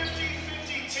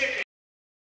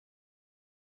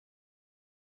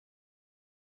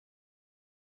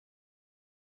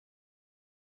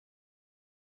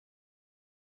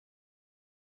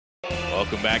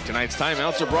 Welcome back. Tonight's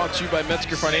timeouts are brought to you by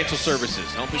Metzger Financial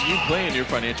Services, helping you plan your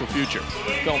financial future.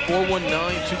 Call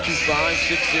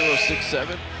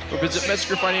 419-225-6067 or visit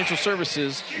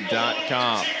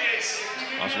MetzgerFinancialServices.com.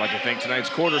 Also like to thank tonight's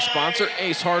quarter sponsor,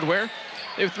 Ace Hardware.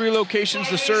 They have 3 locations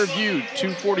to serve you: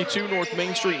 242 North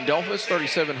Main Street in Delphos,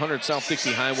 3700 South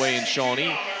Dixie Highway in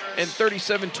Shawnee, and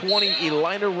 3720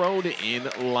 Elida Road in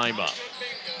Lima.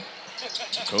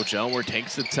 Coach Elward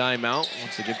takes the timeout,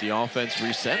 wants to get the offense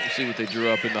reset and see what they drew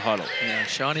up in the huddle. Yeah,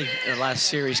 Shawnee, the last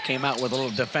series, came out with a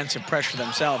little defensive pressure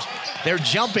themselves. They're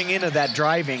jumping into that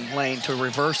driving lane to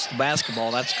reverse the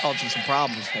basketball. That's causing some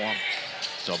problems for them.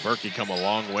 So Berkey come a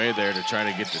long way there to try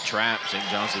to get the trap. St.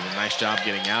 John's did a nice job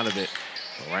getting out of it,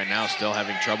 but right now still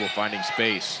having trouble finding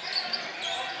space.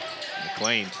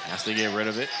 McLean has to get rid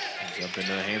of it. It's up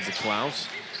into the hands of Klaus.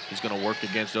 He's going to work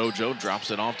against Ojo,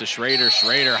 drops it off to Schrader.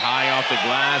 Schrader high off the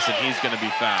glass, and he's going to be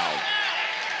fouled.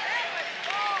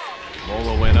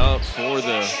 Mola went up for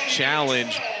the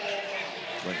challenge,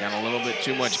 but got a little bit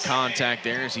too much contact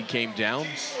there as he came down.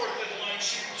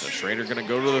 So Schrader going to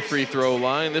go to the free throw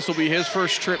line. This will be his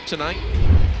first trip tonight.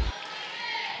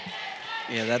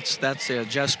 Yeah, that's the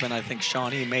adjustment I think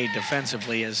Shawnee made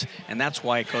defensively, and that's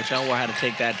why Coach Elward had to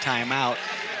take that timeout,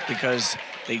 because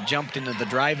they jumped into the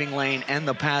driving lane and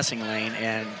the passing lane,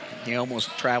 and he almost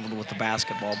traveled with the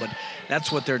basketball. But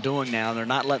that's what they're doing now. They're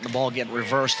not letting the ball get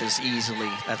reversed as easily.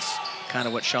 That's kind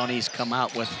of what Shawnee's come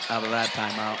out with out of that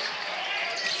timeout.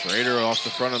 Schrader off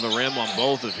the front of the rim on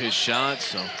both of his shots,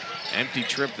 so empty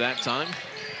trip that time.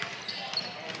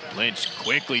 Lynch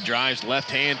quickly drives left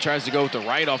hand, tries to go with the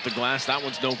right off the glass. That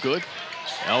one's no good.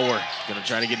 Elward gonna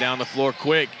try to get down the floor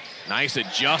quick. Nice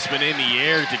adjustment in the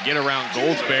air to get around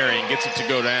Goldsberry and gets it to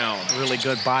go down. Really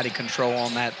good body control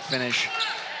on that finish.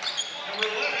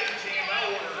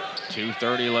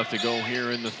 2:30 left to go here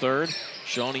in the third.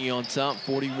 Shawnee on top,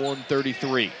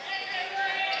 41-33.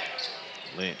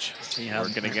 Lynch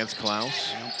working against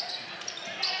Klaus.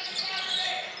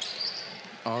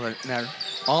 They're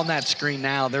on that screen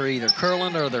now. They're either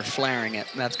curling or they're flaring it.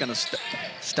 And that's going to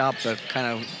stop the kind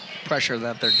of pressure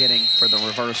that they're getting for the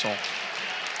reversal.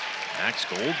 Max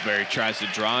Goldsberry tries to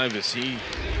drive as he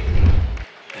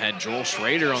had Joel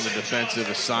Schrader on the defensive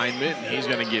assignment, and he's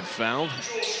going to get fouled.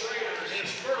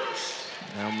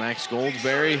 Now Max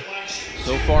Goldsberry,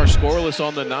 so far scoreless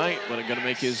on the night, but going to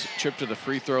make his trip to the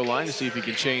free throw line to see if he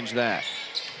can change that.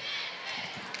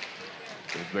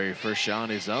 Goldsberry first shot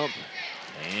is up,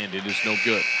 and it is no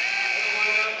good.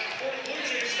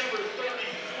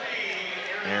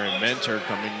 Aaron Mentor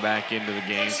coming back into the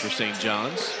game for St.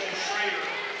 John's.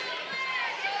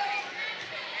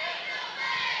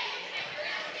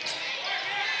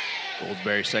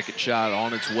 Goldsberry's second shot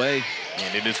on its way,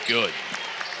 and it is good.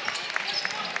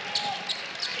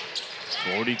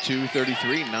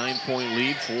 42-33, 9-point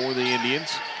lead for the Indians.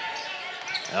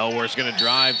 Elwer's gonna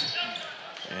drive,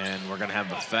 and we're gonna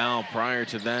have a foul prior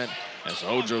to that, as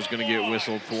Ojo's gonna get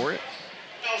whistled for it.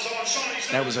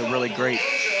 That was a really great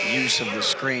use of the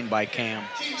screen by Cam.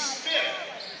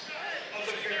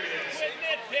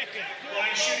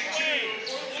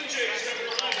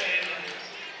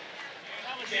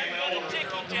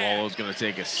 Namolo's going to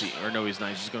take a seat, or no, he's not.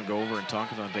 He's just going to go over and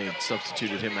talk about they had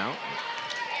substituted him out.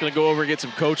 Going to go over and get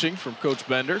some coaching from Coach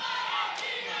Bender.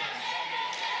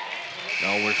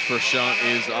 Elwer's first shot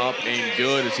is up and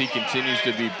good as he continues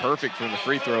to be perfect from the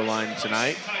free throw line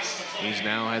tonight. He's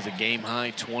now has a game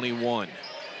high 21.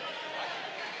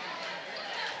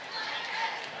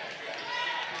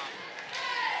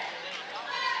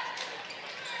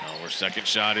 Elwer's second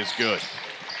shot is good.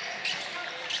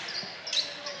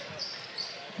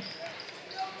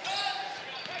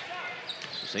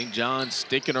 St. John's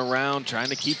sticking around, trying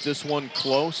to keep this one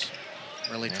close.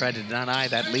 Really tried to deny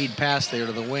that lead pass there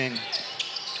to the wing.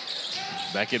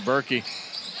 Beckett Berkey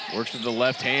works with the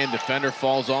left hand. Defender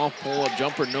falls off. Pull-up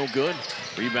jumper, no good.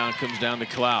 Rebound comes down to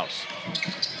Klaus.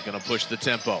 He's going to push the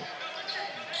tempo.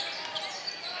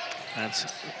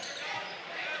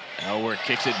 Elwer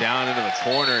kicks it down into the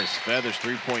corner. His Feathers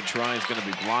three-point try is going to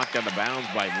be blocked out of bounds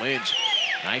by Lynch.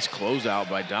 Nice closeout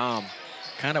by Dom.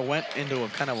 Kind of went into a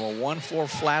kind of a 1-4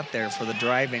 flat there for the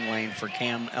driving lane for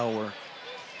Cam Elwer.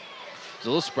 I was a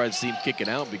little surprised to see him kick it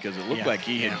out because it looked like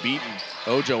he had beaten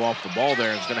Ojo off the ball there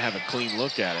and was going to have a clean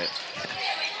look at it.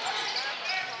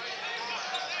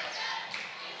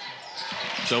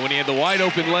 So when he had the wide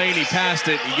open lane, he passed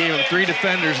it. He gave him 3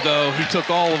 defenders, though. He took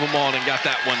all of them on and got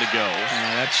that one to go.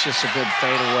 Yeah, that's just a good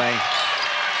fadeaway.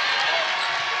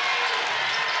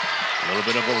 A little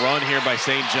bit of a run here by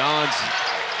St. John's.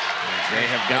 They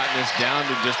have gotten this down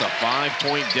to just a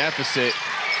 5-point deficit.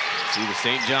 See the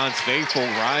St. John's faithful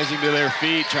rising to their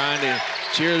feet, trying to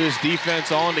cheer this defense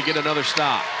on to get another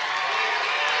stop.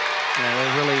 Yeah, they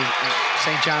really,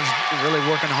 St. John's really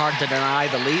working hard to deny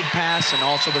the lead pass and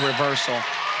also the reversal.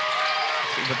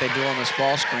 See what they do on this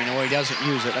ball screen. Oh, he doesn't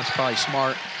use it. That's probably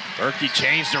smart. Berkey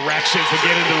changed directions to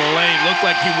get into the lane. Looked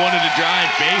like he wanted to drive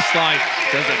baseline.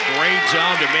 Does a great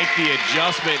job to make the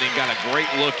adjustment and got a great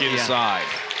look inside.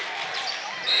 Yeah.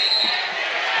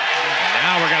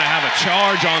 Now we're going to have a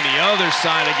charge on the other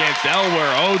side against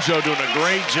Elwer. Ojo doing a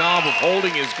great job of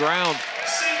holding his ground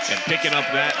and picking up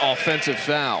that offensive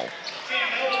foul.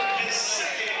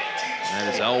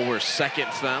 That is Elwer's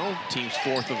second foul, team's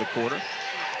 4th of the quarter.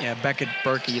 Yeah, Beckett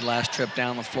Berkey last trip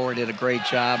down the floor did a great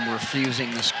job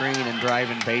refusing the screen and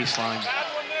driving baseline.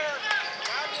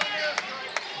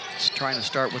 Just trying to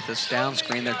start with this down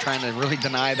screen. They're trying to really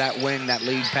deny that wing, that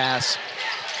lead pass.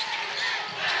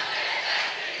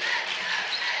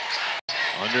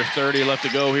 Under 30 left to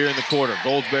go here in the quarter.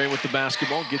 Goldsberry with the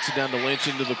basketball, gets it down to Lynch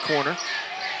into the corner.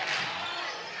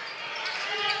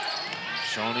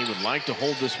 Shawnee would like to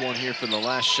hold this one here for the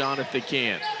last shot if they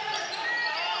can.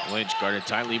 Lynch guarded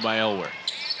tightly by Elwer.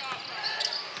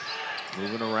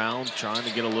 Moving around, trying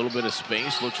to get a little bit of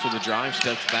space, looks for the drive,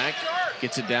 steps back,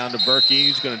 gets it down to Berkey,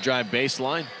 who's going to drive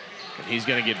baseline, and he's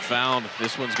going to get fouled. If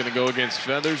this one's going to go against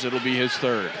Feathers, it'll be his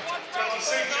 3rd.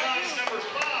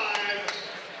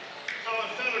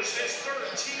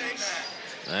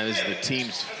 That is the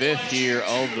team's 5th here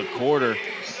of the quarter.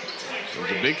 It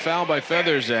was a big foul by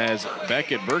Feathers as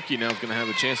Beckett Berkey now is going to have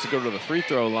a chance to go to the free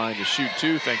throw line to shoot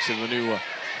 2 thanks to the new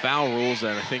foul rules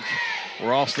that I think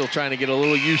we're all still trying to get a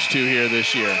little used to here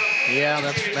this year. Yeah,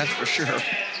 that's for sure.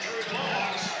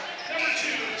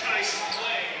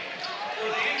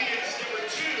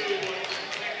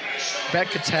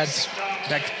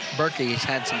 Berkey's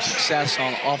had some success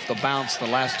off the bounce the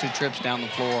last 2 trips down the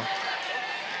floor.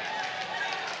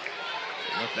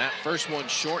 Left that first one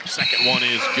short, second one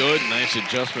is good. Nice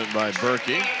adjustment by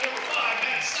Berkey.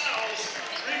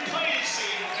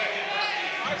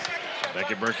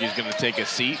 Beckett Berkey's going to take a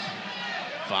seat.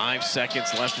 5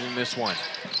 seconds left in this one.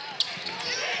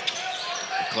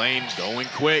 McLean going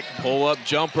quick, pull-up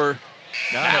jumper.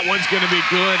 That one's going to be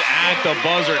good at the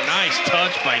buzzer. Nice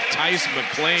touch by Tice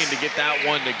McLean to get that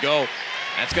one to go.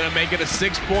 That's going to make it a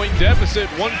 6-point deficit.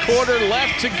 1 quarter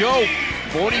left to go.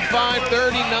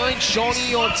 45-39,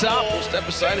 Shawnee on top. We'll step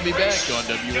aside and be back on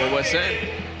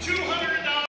WOSN.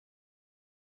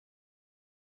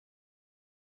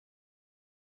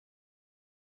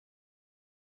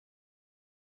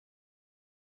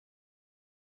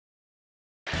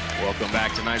 Welcome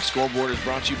back. Tonight's scoreboard is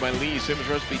brought to you by Lee's Famous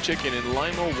Recipe Chicken in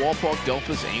Lima, Walpock,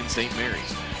 Delphos, and St.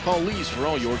 Mary's. Call Lee's for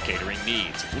all your catering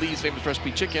needs. Lee's Famous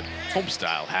Recipe Chicken,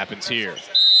 homestyle happens here.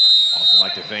 Also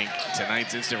like to thank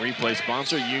tonight's instant replay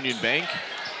sponsor, Union Bank.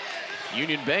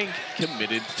 Union Bank,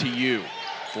 committed to you.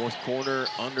 4th quarter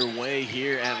underway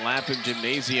here at Lapham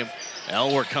Gymnasium.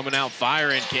 Elwer coming out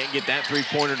firing, can't get that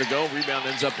 3-pointer to go. Rebound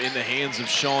ends up in the hands of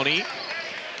Shawnee.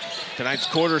 Tonight's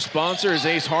quarter sponsor is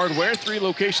Ace Hardware. 3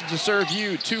 locations to serve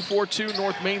you. 242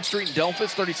 North Main Street in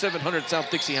Delphos, 3700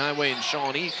 South Dixie Highway in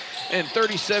Shawnee, and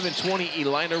 3720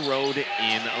 Elida Road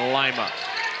in Lima.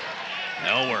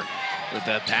 Elwer with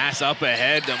the pass up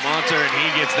ahead to Monter, and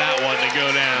he gets that one to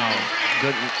go down.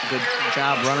 Good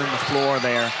job running the floor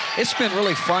there. It's been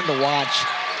really fun to watch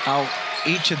how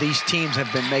each of these teams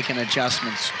have been making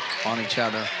adjustments on each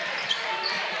other.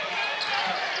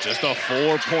 Just a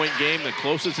 4-point game, the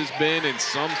closest it's been in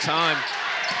some time.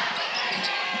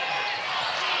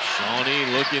 Shawnee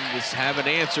looking to have an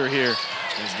answer here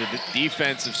as the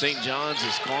defense of St. John's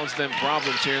has caused them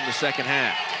problems here in the second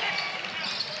half.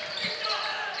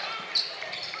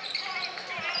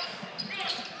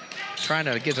 Trying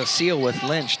to get a seal with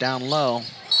Lynch down low.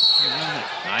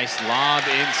 Nice lob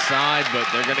inside, but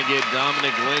they're going to get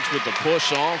Dominic Lynch with the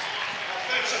push off.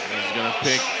 He's going to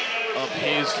pick up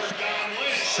his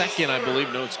second, I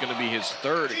believe. No, it's going to be his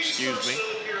third, excuse me.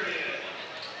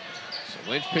 So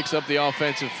Lynch picks up the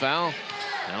offensive foul.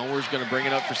 Now we're going to bring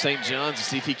it up for St. John's to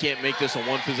see if he can't make this a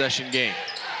 1-possession game.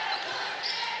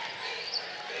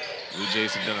 Blue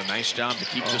Jays have done a nice job to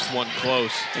keep this one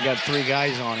close. They got 3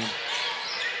 guys on him.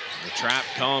 The trap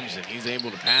comes, and he's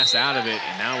able to pass out of it.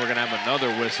 And now we're going to have another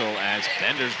whistle as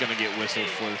Bender's going to get whistled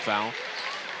for the foul.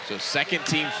 So 2nd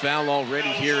team foul already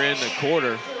here in the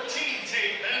quarter.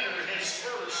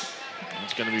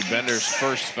 It's going to be Bender's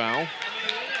first foul.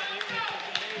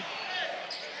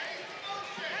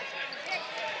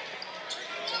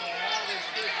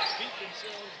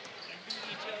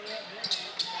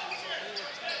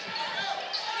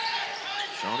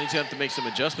 Shawnee's going to have to make some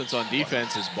adjustments on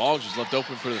defense as Boggs was left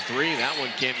open for the 3. That one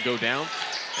can't go down,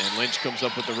 and Lynch comes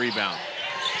up with the rebound.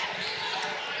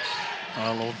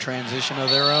 A little transition of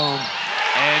their own.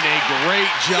 And a great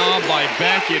job by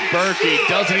Beckett. Berkey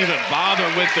doesn't even bother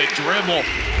with the dribble.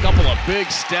 A couple of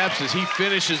big steps as he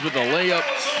finishes with a layup,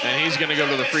 and he's going to go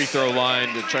to the free throw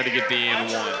line to try to get the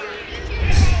and one.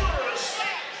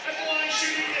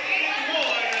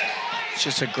 It's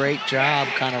just a great job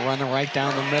kind of running right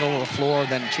down the middle of the floor,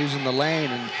 then choosing the lane,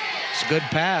 and it's a good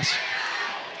pass.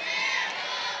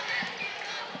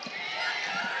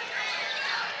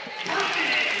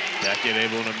 Beckett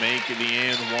able to make the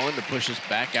and one to push us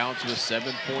back out to a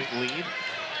 7-point lead.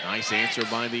 Nice answer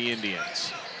by the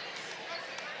Indians.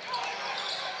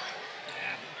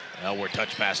 Elwer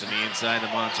touch pass on the inside to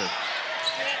Monter.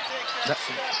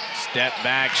 Step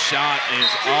back shot is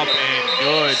up and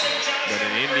good, but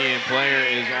an Indian player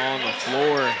is on the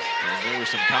floor. And there was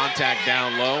some contact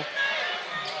down low.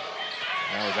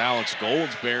 That was Alex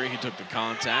Goldsberry. He took the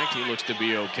contact. He looks to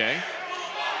be okay.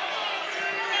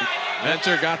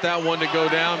 Mentor got that one to go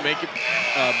down, make it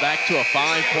back to a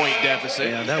 5-point deficit.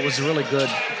 Yeah, that was really good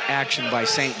action by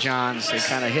St. John's. They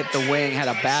kind of hit the wing, had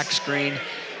a back screen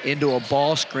into a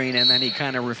ball screen, and then he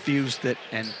kind of refused it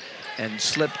and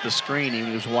slipped the screen. He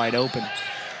was wide open.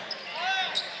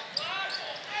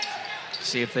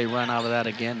 See if they run out of that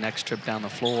again next trip down the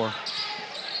floor.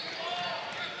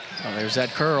 Oh, there's that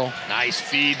curl. Nice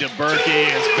feed to Berkey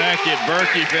as Beckett.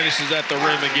 Berkey finishes at the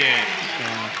rim again.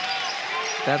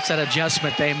 That's that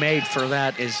adjustment they made for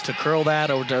that, is to curl that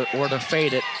or to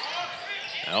fade it.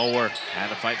 Elwer had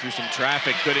to fight through some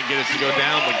traffic, couldn't get it to go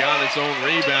down, but got its own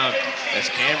rebound as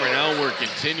Cameron Elwer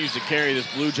continues to carry this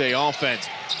Blue Jay offense.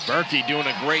 Berkey doing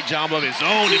a great job of his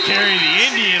own to carry the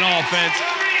Indian offense.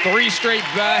 3 straight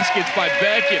baskets by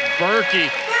Beckett. Berkey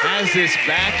has this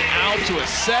back out to a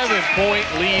 7-point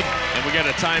lead, and we got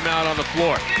a timeout on the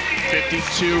floor.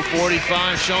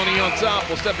 52-45, Shawnee on top.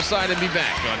 We'll step aside and be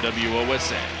back on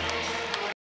WOSN.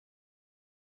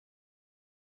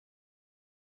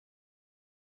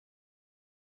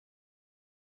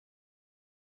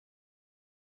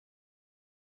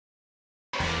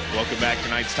 Welcome back.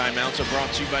 Tonight's timeouts are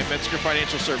brought to you by Metzger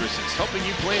Financial Services, helping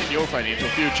you plan your financial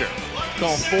future.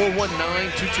 Call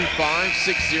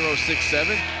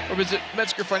 419-225-6067 or visit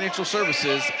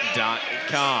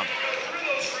MetzgerFinancialServices.com.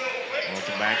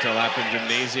 Welcome back to Lapham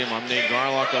Gymnasium. I'm Nate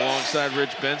Garlock alongside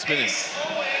Rich Bensman.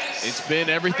 It's been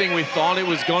everything we thought it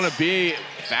was going to be.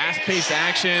 Fast-paced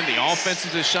action. The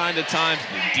offenses have shined at times.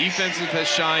 The defensive has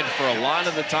shined for a lot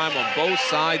of the time on both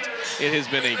sides. It has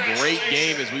been a great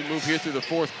game as we move here through the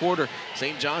fourth quarter.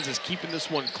 St. John's is keeping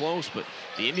this one close, but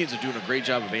the Indians are doing a great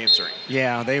job of answering.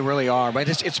 Yeah, they really are. But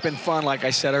it's been fun, like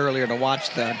I said earlier, to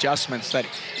watch the adjustments that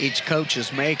each coach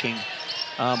is making.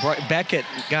 Beckett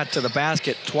got to the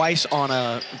basket twice on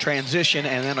a transition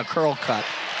and then a curl cut.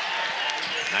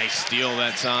 Nice steal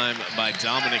that time by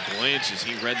Dominic Lynch as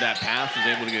he read that pass, was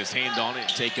able to get his hand on it and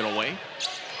take it away.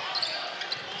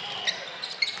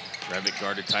 Trevick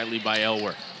guarded tightly by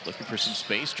Elwer. Looking for some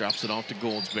space, drops it off to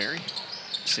Goldsberry.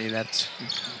 See, that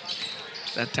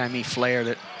time he flared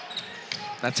it.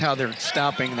 That's how they're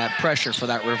stopping that pressure for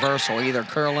that reversal, either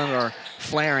curling or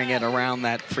flaring it around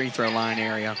that free throw line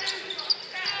area.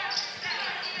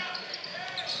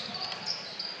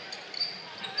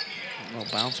 A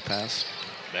little bounce pass.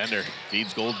 Bender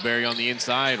feeds Goldsberry on the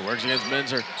inside, works against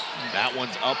Menzer. That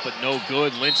one's up, but no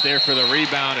good. Lynch there for the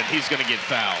rebound, and he's going to get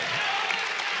fouled.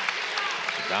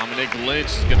 Dominic Lynch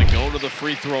is going to go to the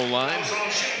free throw line.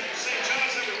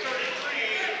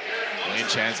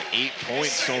 Lynch has 8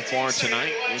 points so far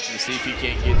tonight. Looking to see if he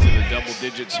can't get to the double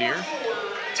digits here.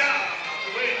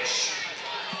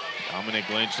 Dominic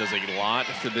Lynch does a lot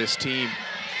for this team.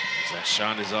 That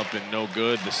shot is up and no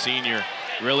good. The senior,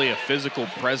 really a physical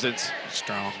presence.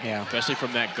 Strong, yeah. Especially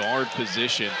from that guard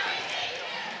position.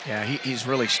 Yeah, he's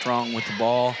really strong with the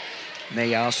ball. And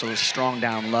they also strong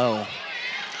down low.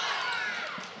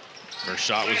 First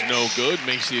shot was no good.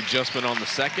 Makes the adjustment on the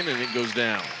second, and it goes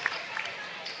down.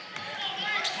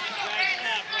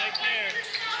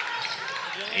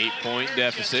 Eight-point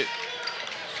deficit.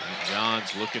 St.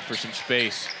 John's looking for some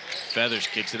space. Feathers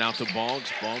kicks it out to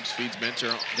Boggs. Boggs feeds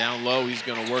Mentor down low. He's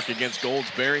going to work against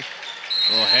Goldsberry.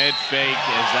 A little head fake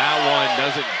as that one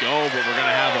doesn't go, but we're going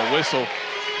to have a whistle.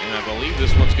 And I believe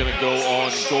this one's going to go on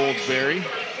Goldsberry.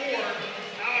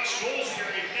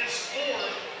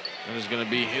 That is going to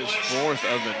be his fourth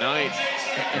of the night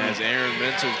as Aaron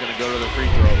Mentor is going to go to the free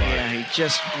throw line. Yeah, he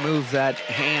just moved that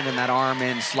hand and that arm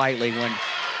in slightly when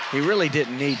he really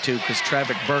didn't need to, because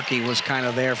Trevick Berkey was kind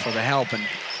of there for the help, and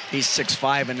he's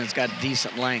 6'5" and has got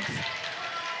decent length.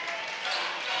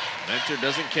 Mentor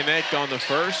doesn't connect on the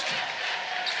first.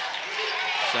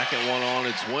 Second one on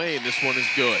its way, and this one is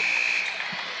good.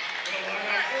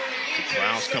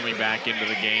 Kraus coming back into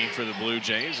the game for the Blue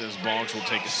Jays as Boggs will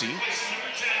take a seat.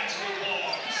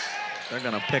 They're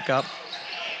going to pick up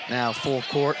now full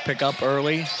court, pick up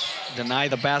early, deny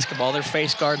the basketball. They're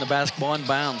face guarding the basketball in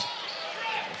bounds.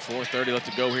 4:30 left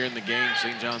to go here in the game.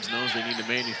 St. John's knows they need to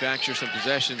manufacture some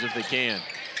possessions if they can.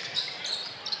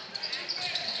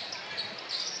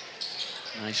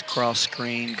 Nice cross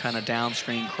screen, kind of down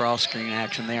screen, cross screen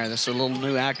action there. This is a little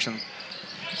new action.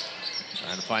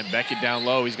 Trying to find Beckett down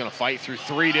low. He's going to fight through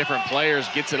three different players.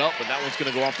 Gets it up, but that one's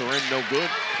going to go off the rim. No good.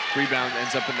 Rebound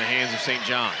ends up in the hands of St.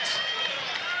 John's.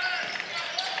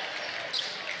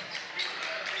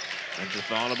 Mentor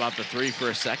thought about the three for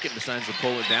a second, decides to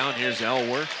pull it down. Here's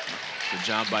Elwer. Good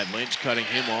job by Lynch cutting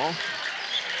him off.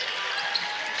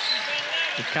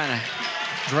 He kind of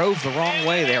drove the wrong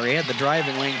way there. He had the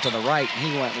driving lane to the right, and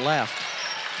he went left.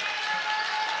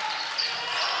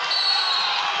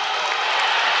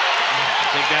 I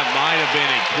think that might have been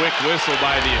a quick whistle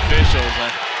by the officials.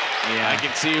 I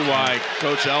can see why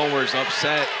Coach Elwer's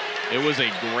upset. It was a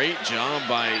great job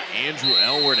by Andrew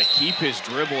Elwer to keep his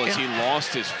dribble as he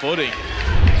lost his footing.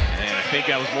 And I think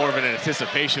that was more of an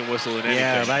anticipation whistle than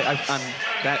anything.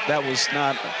 Yeah, that was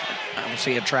not, I don't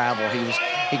see a travel.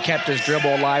 He kept his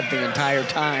dribble alive the entire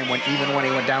time, even when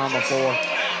he went down on the floor.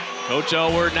 Coach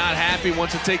Elwer not happy,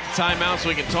 wants to take the timeout so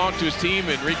he can talk to his team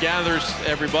and regathers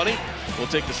everybody. We'll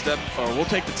take the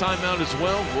timeout as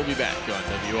well. We'll be back on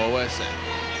WOSN.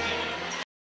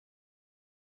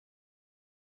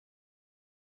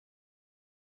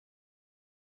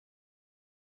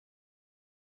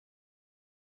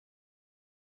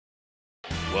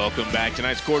 Welcome back.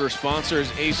 Tonight's quarter sponsor is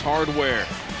Ace Hardware.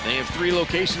 They have 3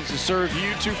 locations to serve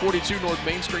you: 242 North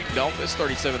Main Street in Delphos,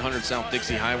 3700 South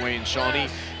Dixie Highway in Shawnee,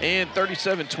 and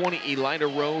 3720 Elida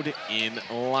Road in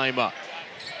Lima.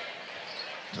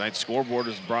 Tonight's scoreboard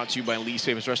is brought to you by Lee's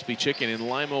Famous Recipe Chicken in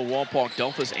Lima, Walpock,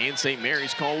 Delphos, and St.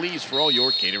 Mary's. Call Lee's for all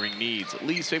your catering needs.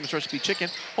 Lee's Famous Recipe Chicken,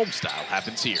 home style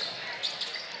happens here.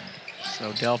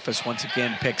 So Delphos once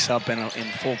again picks up in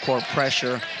full court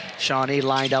pressure. Shawnee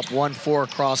lined up 1-4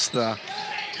 across the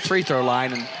free throw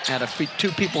line and had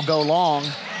two people go long.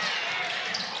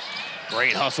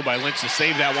 Great hustle by Lynch to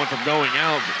save that one from going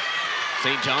out.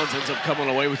 St. John's ends up coming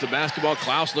away with the basketball.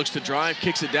 Klaus looks to drive,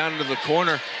 kicks it down into the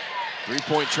corner.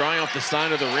 Three-point try off the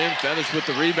side of the rim. Feathers with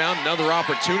the rebound. Another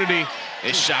opportunity.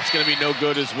 His shot's going to be no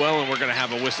good as well, and we're going to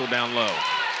have a whistle down low.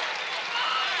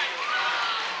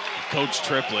 Coach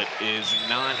Triplett is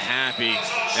not happy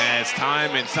as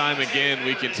time and time again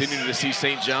we continue to see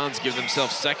St. John's give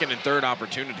themselves second and third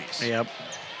opportunities. Yep.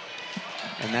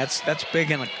 And that's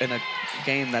big in a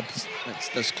game that's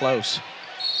this close.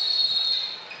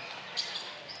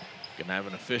 Gonna have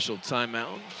an official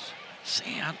timeout.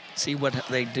 See what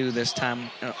they do this time,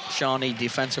 Shawnee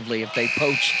defensively, if they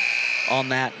poach on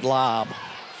that lob.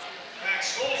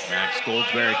 Max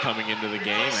Goldsberry coming into the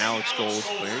game. Alex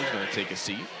Goldsberry is gonna take a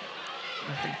seat.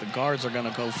 I think the guards are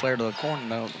gonna go flare to the corner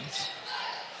though. It's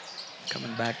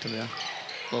coming back to the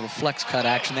little flex cut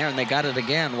action there, and they got it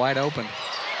again, wide open.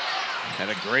 Had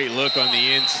a great look on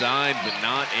the inside, but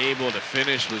not able to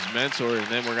finish was Mentor, and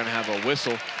then we're gonna have a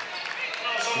whistle.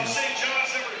 Yeah.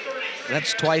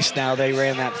 That's twice now they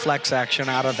ran that flex action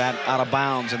out of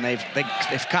bounds, and they've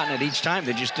gotten it each time.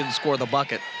 They just didn't score the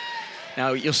bucket.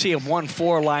 Now you'll see a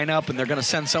 1-4 line up, and they're going to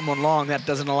send someone long. That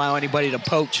doesn't allow anybody to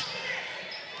poach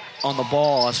on the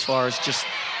ball as far as just.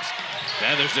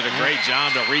 Feathers did a great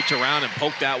job to reach around and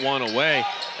poke that one away.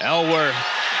 Elwer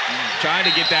trying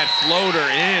to get that floater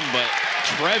in, but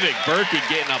Trevick Berkey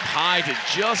getting up high to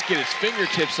just get his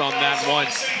fingertips on that one.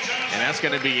 And that's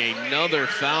going to be another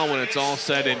foul when it's all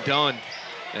said and done,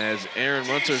 as Aaron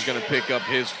Munter is going to pick up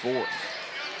his fourth.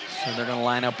 So they're going to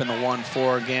line up in the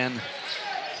 1-4 again.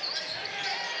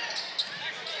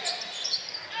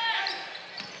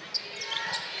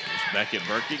 There's Beckett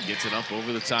Berkey, gets it up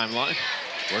over the timeline,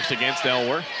 works against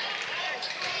Elwer.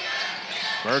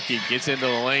 Berkey gets into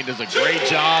the lane, does a great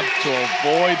job to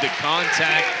avoid the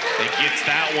contact and gets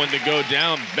that one to go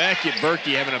down. Beckett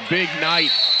Berkey having a big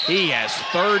night. He has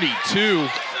 32,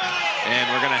 and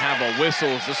we're going to have a whistle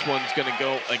as this one's going to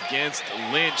go against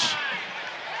Lynch.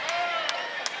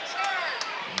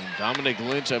 And Dominic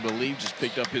Lynch, I believe, just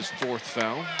picked up his fourth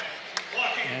foul.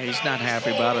 Yeah, he's not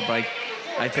happy about it, but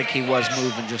I think he was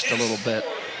moving just a little bit.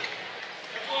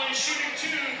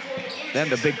 Then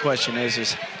the big question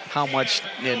is how much,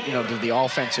 did the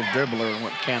offensive dribbler,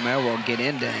 Cam Elroy, get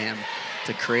into him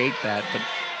to create that? But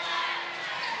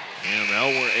and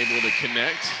Elwer able to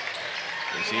connect,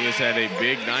 as he has had a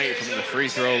big night from the free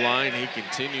throw line. He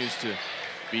continues to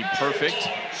be perfect.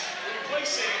 And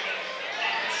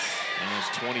has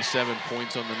 27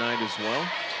 points on the night as well.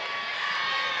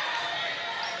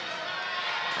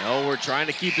 Elwer trying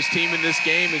to keep his team in this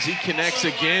game as he connects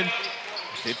again.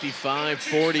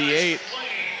 55-48.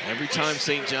 Every time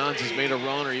St. John's has made a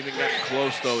run or even gotten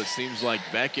close, though, it seems like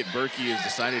Beckett Berkey has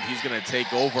decided he's going to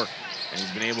take over, and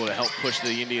he's been able to help push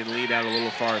the Indian lead out a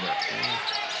little farther.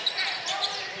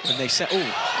 When they send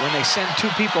two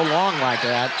people long like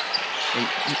that,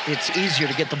 it's easier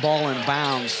to get the ball in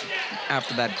bounds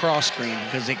after that cross screen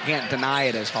because they can't deny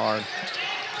it as hard.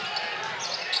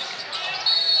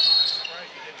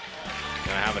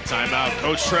 Gonna have a timeout.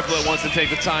 Coach Triplett wants to take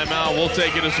the timeout. We'll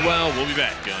take it as well. We'll be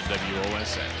back on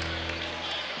WOSN.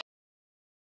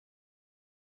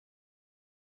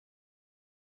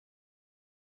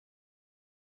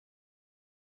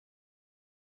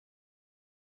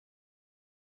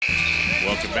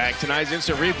 Welcome back. Tonight's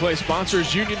instant replay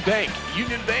sponsors Union Bank.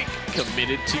 Union Bank,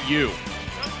 committed to you.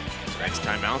 Tonight's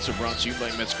timeouts are brought to you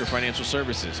by Metzger Financial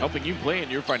Services, helping you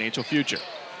plan your financial future.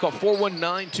 Call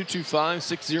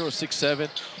 419-225-6067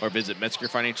 or visit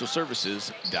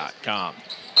MetzgerFinancialServices.com.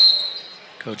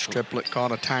 Coach Triplett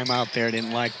called a timeout there.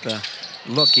 Didn't like the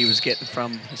look he was getting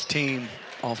from his team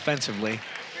offensively. And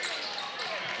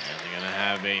they're going to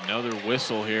have another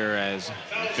whistle here as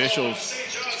the officials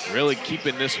really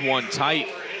keeping this one tight.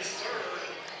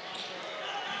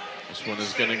 This one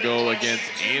is going to go against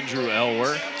Andrew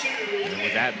Elwer. And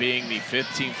with that being the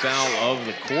 15th foul of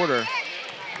the quarter,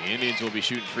 the Indians will be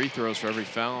shooting free throws for every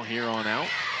foul here on out.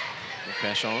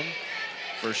 Peshon,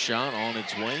 first shot on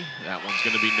its way. That one's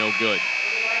going to be no good.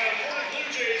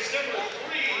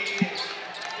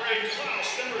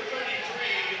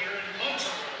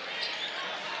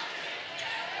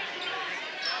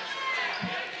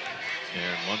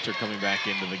 And Munter coming back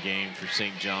into the game for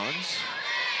St. John's.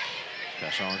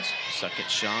 Peshon's second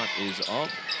shot is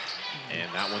up,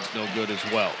 and that one's no good as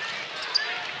well.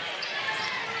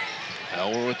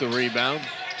 Elwer with the rebound.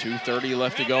 2:30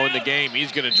 left to go in the game.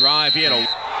 He's going to drive. He had a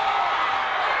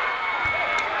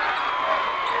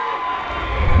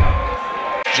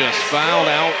just fouled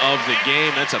out of the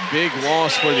game. That's a big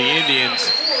loss for the Indians.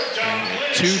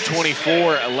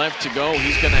 2:24 left to go.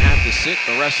 He's going to have to sit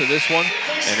the rest of this one,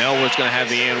 and Elwood's going to have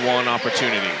the and one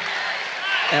opportunity.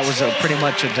 That was pretty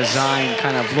much a design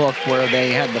kind of look where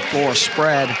they had the floor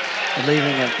spread,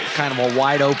 leaving it kind of a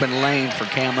wide open lane for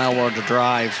Cam Elwood to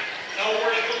drive.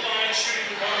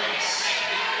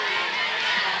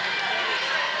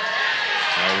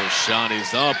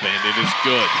 Shawnee's up, and it is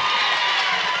good.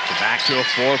 So back to a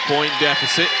 4-point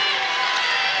deficit.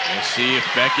 We'll see if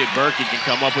Beckett Berkey can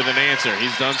come up with an answer.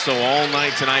 He's done so all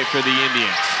night tonight for the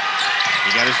Indians.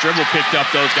 He got his dribble picked up,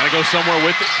 though. He's got to go somewhere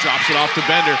with it. Drops it off to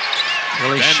Bender.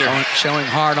 Really showing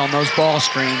hard on those ball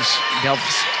screens.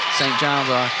 Delphos St. John's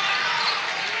are.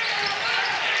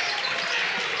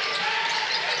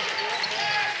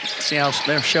 See how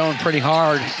they're showing pretty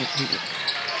hard.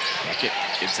 Beckett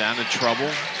gets out of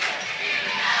trouble.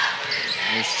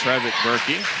 Here's Trevick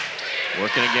Berkey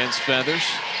working against Feathers.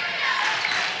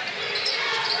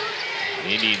 The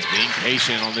Indians being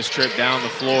patient on this trip down the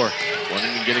floor.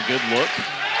 Wanting to get a good look.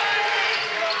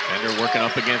 Bender working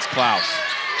up against Klaus.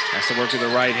 Has to work with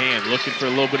the right hand. Looking for a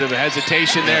little bit of a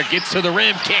hesitation there. Gets to the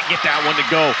rim. Can't get that one to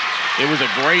go. It was a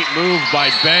great move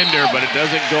by Bender, but it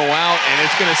doesn't go out. And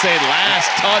it's going to say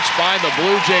last touch by the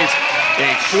Blue Jays.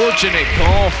 A fortunate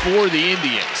call for the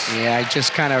Indians. Yeah, I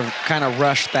just kind of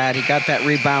rushed that. He got that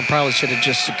rebound. Probably should have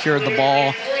just secured the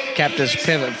ball, kept his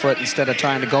pivot foot instead of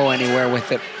trying to go anywhere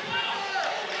with it.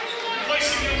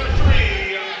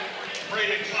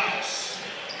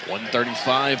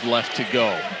 1:35 left to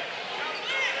go.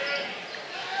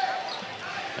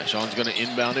 Sean's going to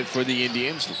inbound it for the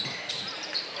Indians.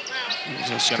 He's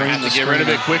going to have to get rid of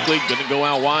it quickly. Going to go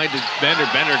out wide to Bender.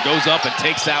 Bender goes up and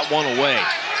takes that one away.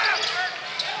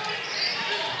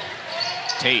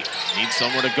 Tate needs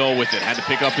somewhere to go with it. Had to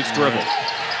pick up his dribble.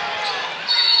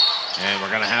 And we're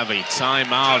going to have a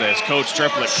timeout as Coach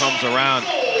Triplett comes around.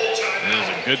 And there's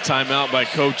a good timeout by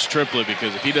Coach Triplett,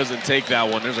 because if he doesn't take that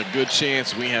one, there's a good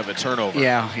chance we have a turnover.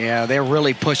 Yeah, they're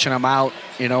really pushing them out,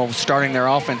 starting their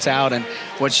offense out. And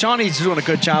what Shawnee's doing a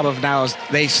good job of now is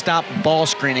they stopped ball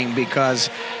screening,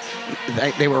 because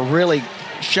they were really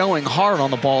showing hard on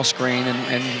the ball screen.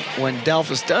 And when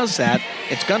Delphos does that,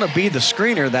 it's going to be the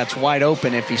screener that's wide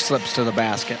open if he slips to the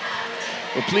basket.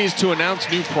 We're pleased to announce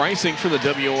new pricing for the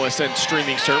WOSN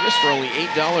streaming service. For only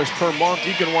 $8 per month,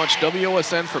 you can watch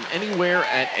WOSN from anywhere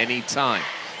at any time.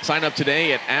 Sign up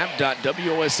today at app.wosn.tv.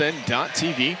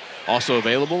 Also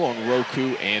available on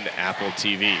Roku and Apple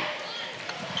TV.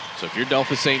 So if you're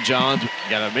Delphos St. John's, you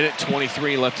got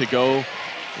 1:23 left to go.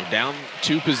 You're down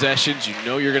 2 possessions. You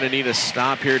know you're going to need a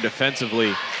stop here defensively.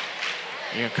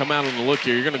 You're going to come out on the look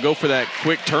here. You're going to go for that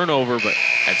quick turnover, but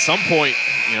at some point,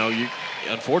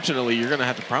 unfortunately, you're going to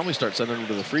have to probably start sending them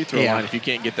to the free throw line if you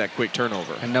can't get that quick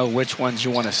turnover. And know which ones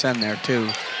you want to send there, too.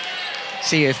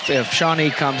 See if Shawnee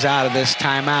comes out of this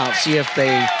timeout, see if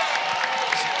they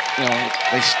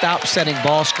stopped setting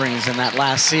ball screens in that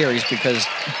last series, because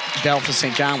Delphos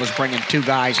St. John was bringing 2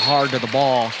 guys hard to the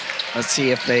ball. Let's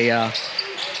see if they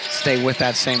stay with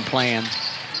that same plan.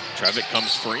 Trevick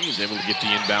comes free. He's able to get the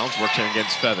inbounds, working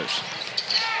against Feathers.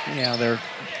 Yeah, they're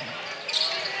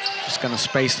just going to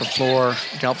space the floor.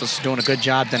 Delphos is doing a good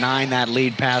job denying that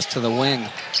lead pass to the wing.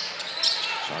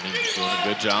 Shawnee doing a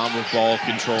good job with ball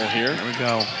control here. There we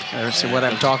go. There's what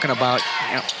I'm talking about.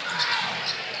 Yep.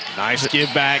 Nice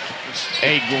give back.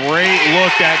 A great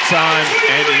look that time,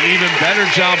 and an even better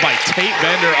job by Tate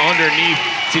Bender underneath.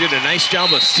 He did a nice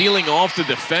job of sealing off the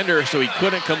defender so he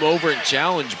couldn't come over and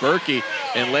challenge Berkey,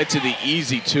 and led to the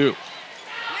easy 2.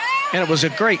 And it was a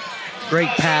great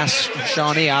pass from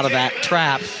Shawnee out of that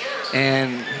trap.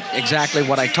 And exactly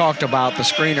what I talked about, the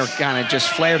screener kind of just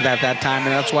flared that time,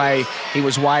 and that's why he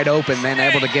was wide open, then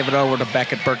able to give it over to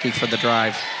Beckett Berkey for the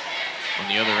drive. On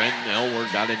the other end,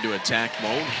 Elwood got into attack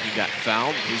mode. He got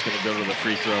fouled. He's going to go to the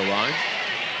free throw line.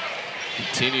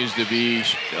 Continues to be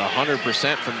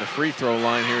 100% from the free throw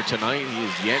line here tonight. He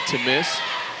is yet to miss.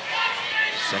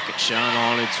 Second shot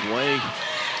on its way,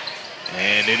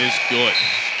 and it is good.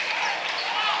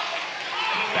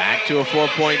 Back to a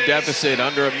 4-point deficit.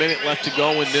 Under a minute left to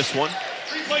go in this one.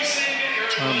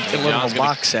 A little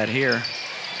box set here.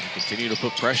 Continue to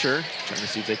put pressure, trying to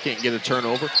see if they can't get a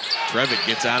turnover. Trevick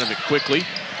gets out of it quickly.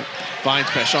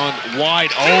 Finds Peshon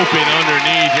wide open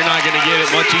underneath. You're not going to get it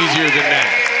much easier than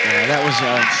that. Yeah, that was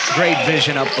a great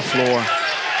vision up the floor.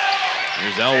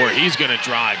 Here's Elwer. He's going to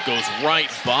drive. Goes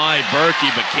right by Berkey,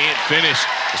 but can't finish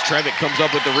as Trevick comes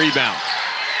up with the rebound.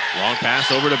 Long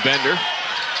pass over to Bender.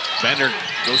 Bender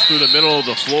goes through the middle of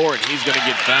the floor, and he's going to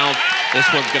get fouled.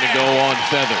 This one's going to go on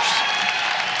Feathers.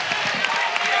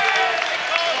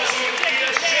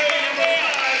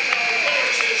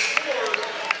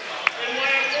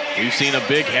 We've seen a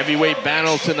big heavyweight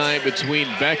battle tonight between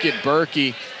Beckett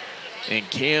Berkey and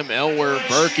Cam Elwer.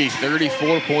 Berkey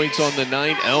 34 points on the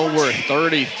night, Elwer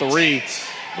 33.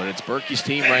 But it's Berkey's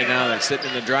team right now that's sitting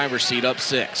in the driver's seat up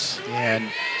 6. Yeah,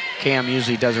 and Cam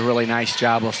usually does a really nice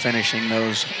job of finishing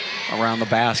those around the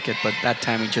basket, but that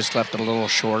time he just left it a little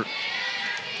short.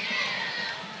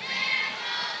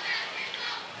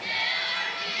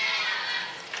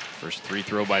 First free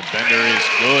throw by Bender is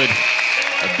good.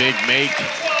 A big make.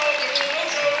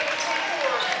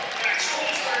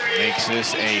 Makes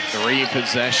this a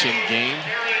 3-possession game.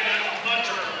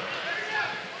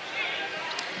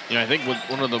 You know, I think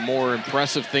one of the more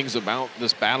impressive things about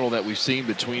this battle that we've seen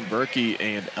between Berkey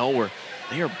and Elwer,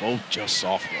 they are both just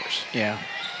sophomores. Yeah.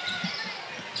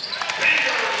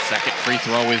 Second free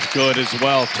throw is good as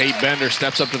well. Tate Bender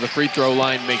steps up to the free throw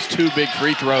line, makes 2 big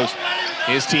free throws.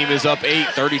 His team is up 8,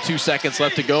 32 seconds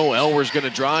left to go. Elwer's going to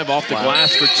drive off the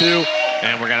glass for 2.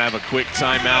 And we're going to have a quick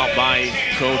timeout by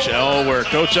Coach Elwer.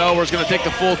 Coach Elwer's going to take the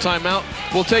full timeout.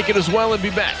 We'll take it as well and be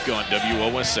back on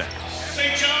WOSN.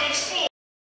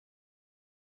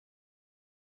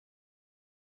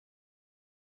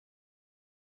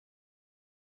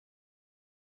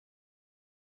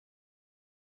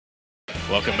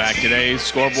 Welcome back. Today's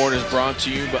scoreboard is brought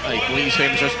to you by Lee's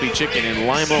Famous Recipe Chicken in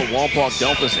Lima, Walpock,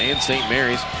 Delphos, and St.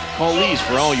 Mary's. Call Lee's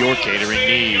for all your catering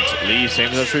needs. Lee's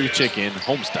Famous Recipe Chicken,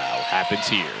 homestyle happens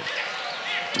here.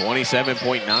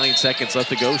 27.9 seconds left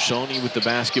to go. Shawnee with the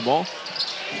basketball.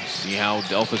 See how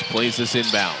Delphos plays this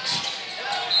inbounds.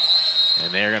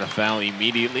 And they're going to foul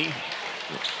immediately.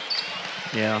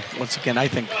 Yeah, once again, I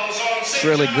think it's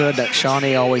really good that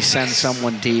Shawnee always sends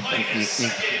someone deep. And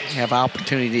you have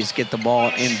opportunities to get the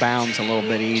ball inbounds a little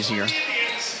bit easier.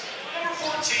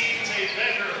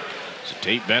 So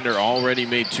Tate Bender already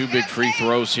made 2 big free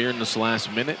throws here in this last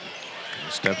minute.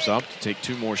 He steps up to take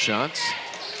 2 more shots.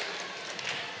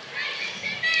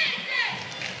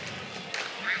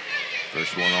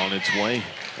 First one on its way,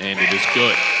 and it is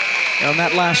good. On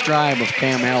that last drive of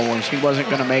Cam Elwer, he wasn't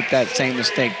going to make that same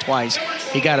mistake twice.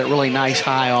 He got it really nice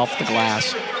high off the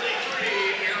glass.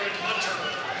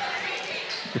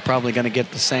 You're probably going to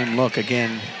get the same look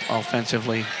again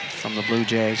offensively from the Blue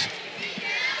Jays.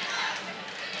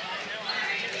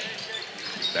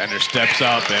 Bender steps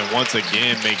up and once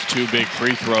again makes 2 big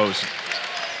free throws.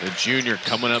 The junior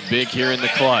coming up big here in the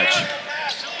clutch.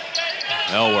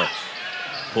 Elwer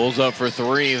pulls up for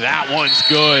 3. That one's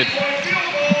good.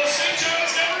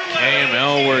 Cam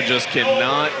Elwer just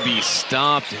cannot be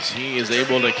stopped as he is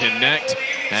able to connect.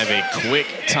 Have a quick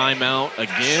timeout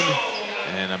again.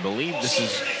 And I believe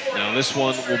this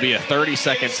one will be a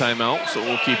 30-second timeout, so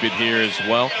we'll keep it here as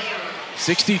well.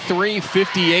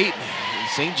 63-58.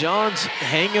 St. John's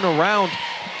hanging around.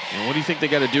 And what do you think they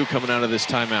got to do coming out of this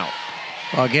timeout?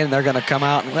 Well, again, they're going to come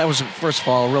out, and that was, first of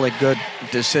all, a really good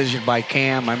decision by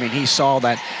Cam. I mean, he saw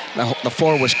that the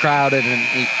floor was crowded,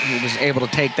 and he was able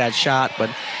to take that shot, but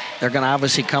they're going to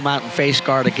obviously come out and face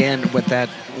guard again with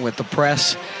the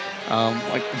press.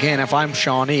 Again, if I'm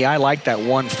Shawnee, I like that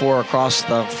 1-4 across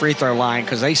the free throw line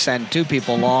because they send 2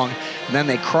 people long, and then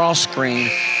they cross screen,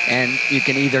 and you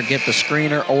can either get the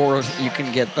screener or you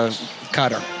can get the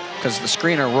cutter because the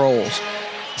screener rolls.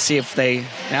 See if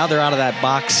now they're out of that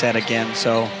box set again,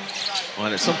 so.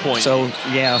 Well, at some point. So,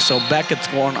 yeah, so Beckett's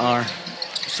going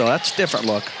so that's a different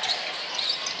look.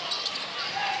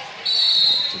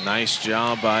 It's a nice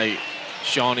job by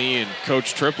Shawnee and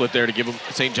Coach Triplett there to give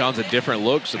St. John's a different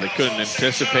look so they couldn't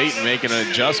anticipate and make an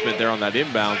adjustment there on that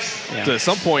inbounds. Yeah. So at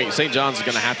some point, St. John's is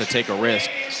going to have to take a risk.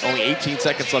 Only 18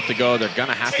 seconds left to go. They're going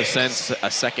to have to send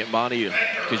a second body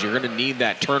because you're going to need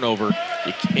that turnover.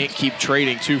 You can't keep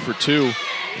trading 2 for 2.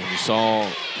 And you saw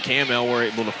Cam Elwer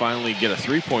able to finally get a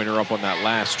 3-pointer up on that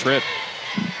last trip.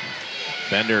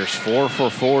 Bender's 4 for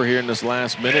 4 here in this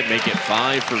last minute, make it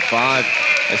 5 for 5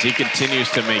 as he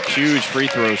continues to make huge free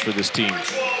throws for this team.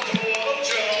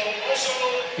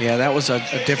 Yeah, that was a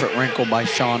different wrinkle by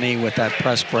Shawnee with that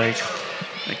press break.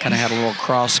 They kind of had a little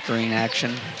cross screen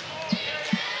action.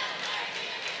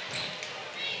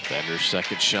 Bender's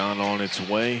second shot on its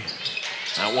way.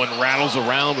 That one rattles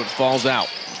around but falls out.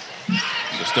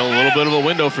 So still a little bit of a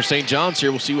window for St. John's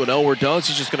here. We'll see what Elwer does.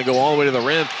 He's just going to go all the way to the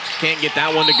rim. Can't get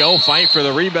that one to go. Fight for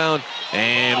the rebound.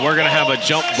 And we're going to have a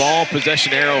jump ball.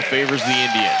 Possession arrow favors the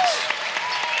Indians.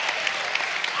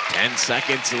 10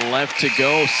 seconds left to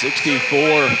go.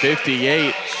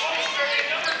 64-58.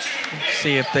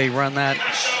 See if they run that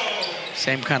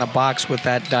same kind of box with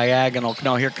that diagonal.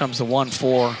 No, here comes the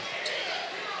 1-4.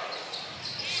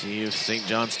 See if St.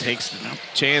 John's takes the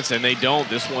chance, and they don't.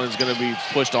 This one is going to be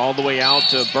pushed all the way out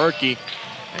to Berkey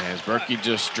as Berkey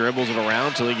just dribbles it around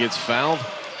until he gets fouled.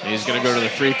 He's going to go to the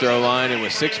free throw line, and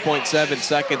with 6.7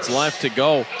 seconds left to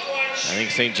go, I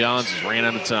think St. John's has ran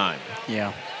out of time.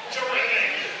 Yeah.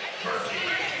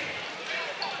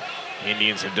 The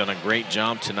Indians have done a great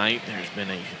job tonight. There's been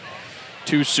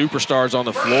two superstars on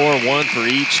the floor, one for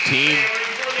each team.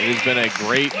 It has been a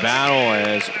great battle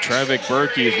as Trevick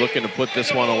Berkey is looking to put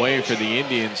this one away for the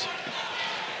Indians.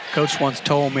 Coach once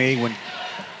told me when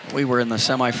we were in the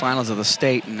semifinals of the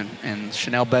state and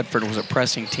Chanel Bedford was a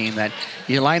pressing team that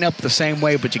you line up the same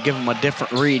way, but you give them a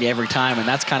different read every time, and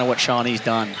that's kind of what Shawnee's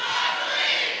done.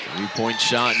 Three-point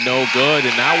shot, no good,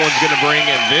 and that one's going to bring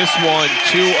this one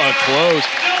to a close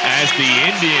as the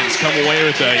Indians come away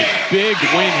with a big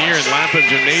win here in Lapham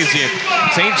Gymnasium.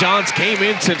 St. John's came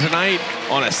into tonight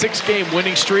on a 6-game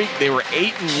winning streak. They were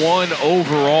 8-1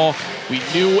 overall. We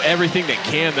knew everything that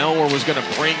Cam Elwer was going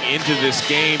to bring into this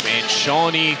game, and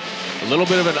Shawnee, a little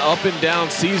bit of an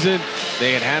up-and-down season.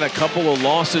 They had a couple of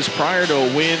losses prior to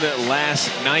a win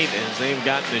last night, as they've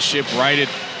gotten the ship righted.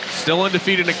 Still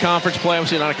undefeated in conference play.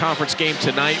 Obviously not a conference game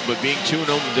tonight, but being 2-0 in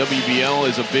the WBL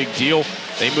is a big deal.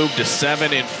 They moved to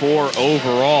 7-4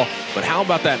 overall. But how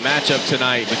about that matchup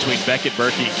tonight between Beckett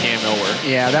Berkey and Cam Elwer?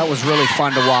 Yeah, that was really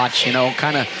fun to watch. You know,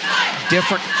 kind of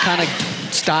different kind of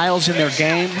styles in their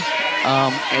game.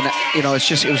 And, you know, it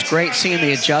was great seeing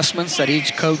the adjustments that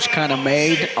each coach kind of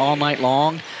made all night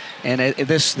long. And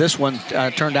this one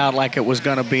turned out like it was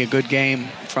going to be a good game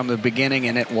from the beginning,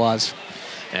 and it was.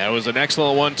 Yeah, it was an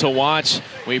excellent one to watch.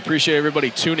 We appreciate everybody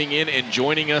tuning in and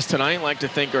joining us tonight. I'd like to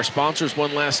thank our sponsors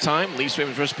one last time: Lee's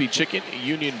Famous Recipe Chicken,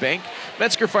 Union Bank,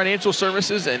 Metzger Financial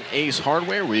Services, and Ace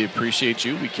Hardware. We appreciate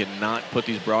you. We cannot put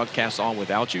these broadcasts on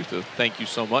without you, so thank you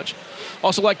so much.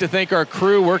 Also like to thank our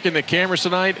crew working the cameras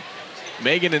tonight.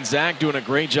 Megan and Zach doing a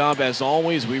great job as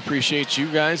always. We appreciate you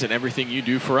guys and everything you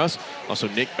do for us. Also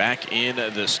Nick back in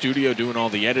the studio doing all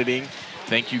the editing.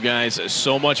 Thank you guys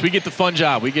so much. We get the fun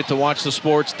job. We get to watch the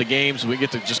sports, the games. We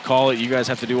get to just call it. You guys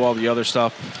have to do all the other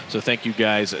stuff. So thank you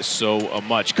guys so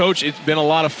much. Coach, it's been a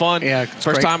lot of fun. Yeah,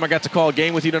 First time I got to call a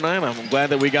game with you tonight. I'm glad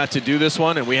that we got to do this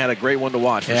one, and we had a great one to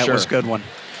watch for sure. Yeah, it was a good one.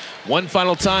 One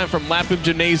final time from Lapham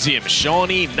Gymnasium.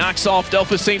 Shawnee knocks off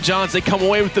Delphos St. John's. They come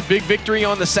away with the big victory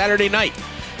on the Saturday night.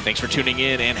 Thanks for tuning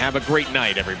in, and have a great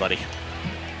night, everybody.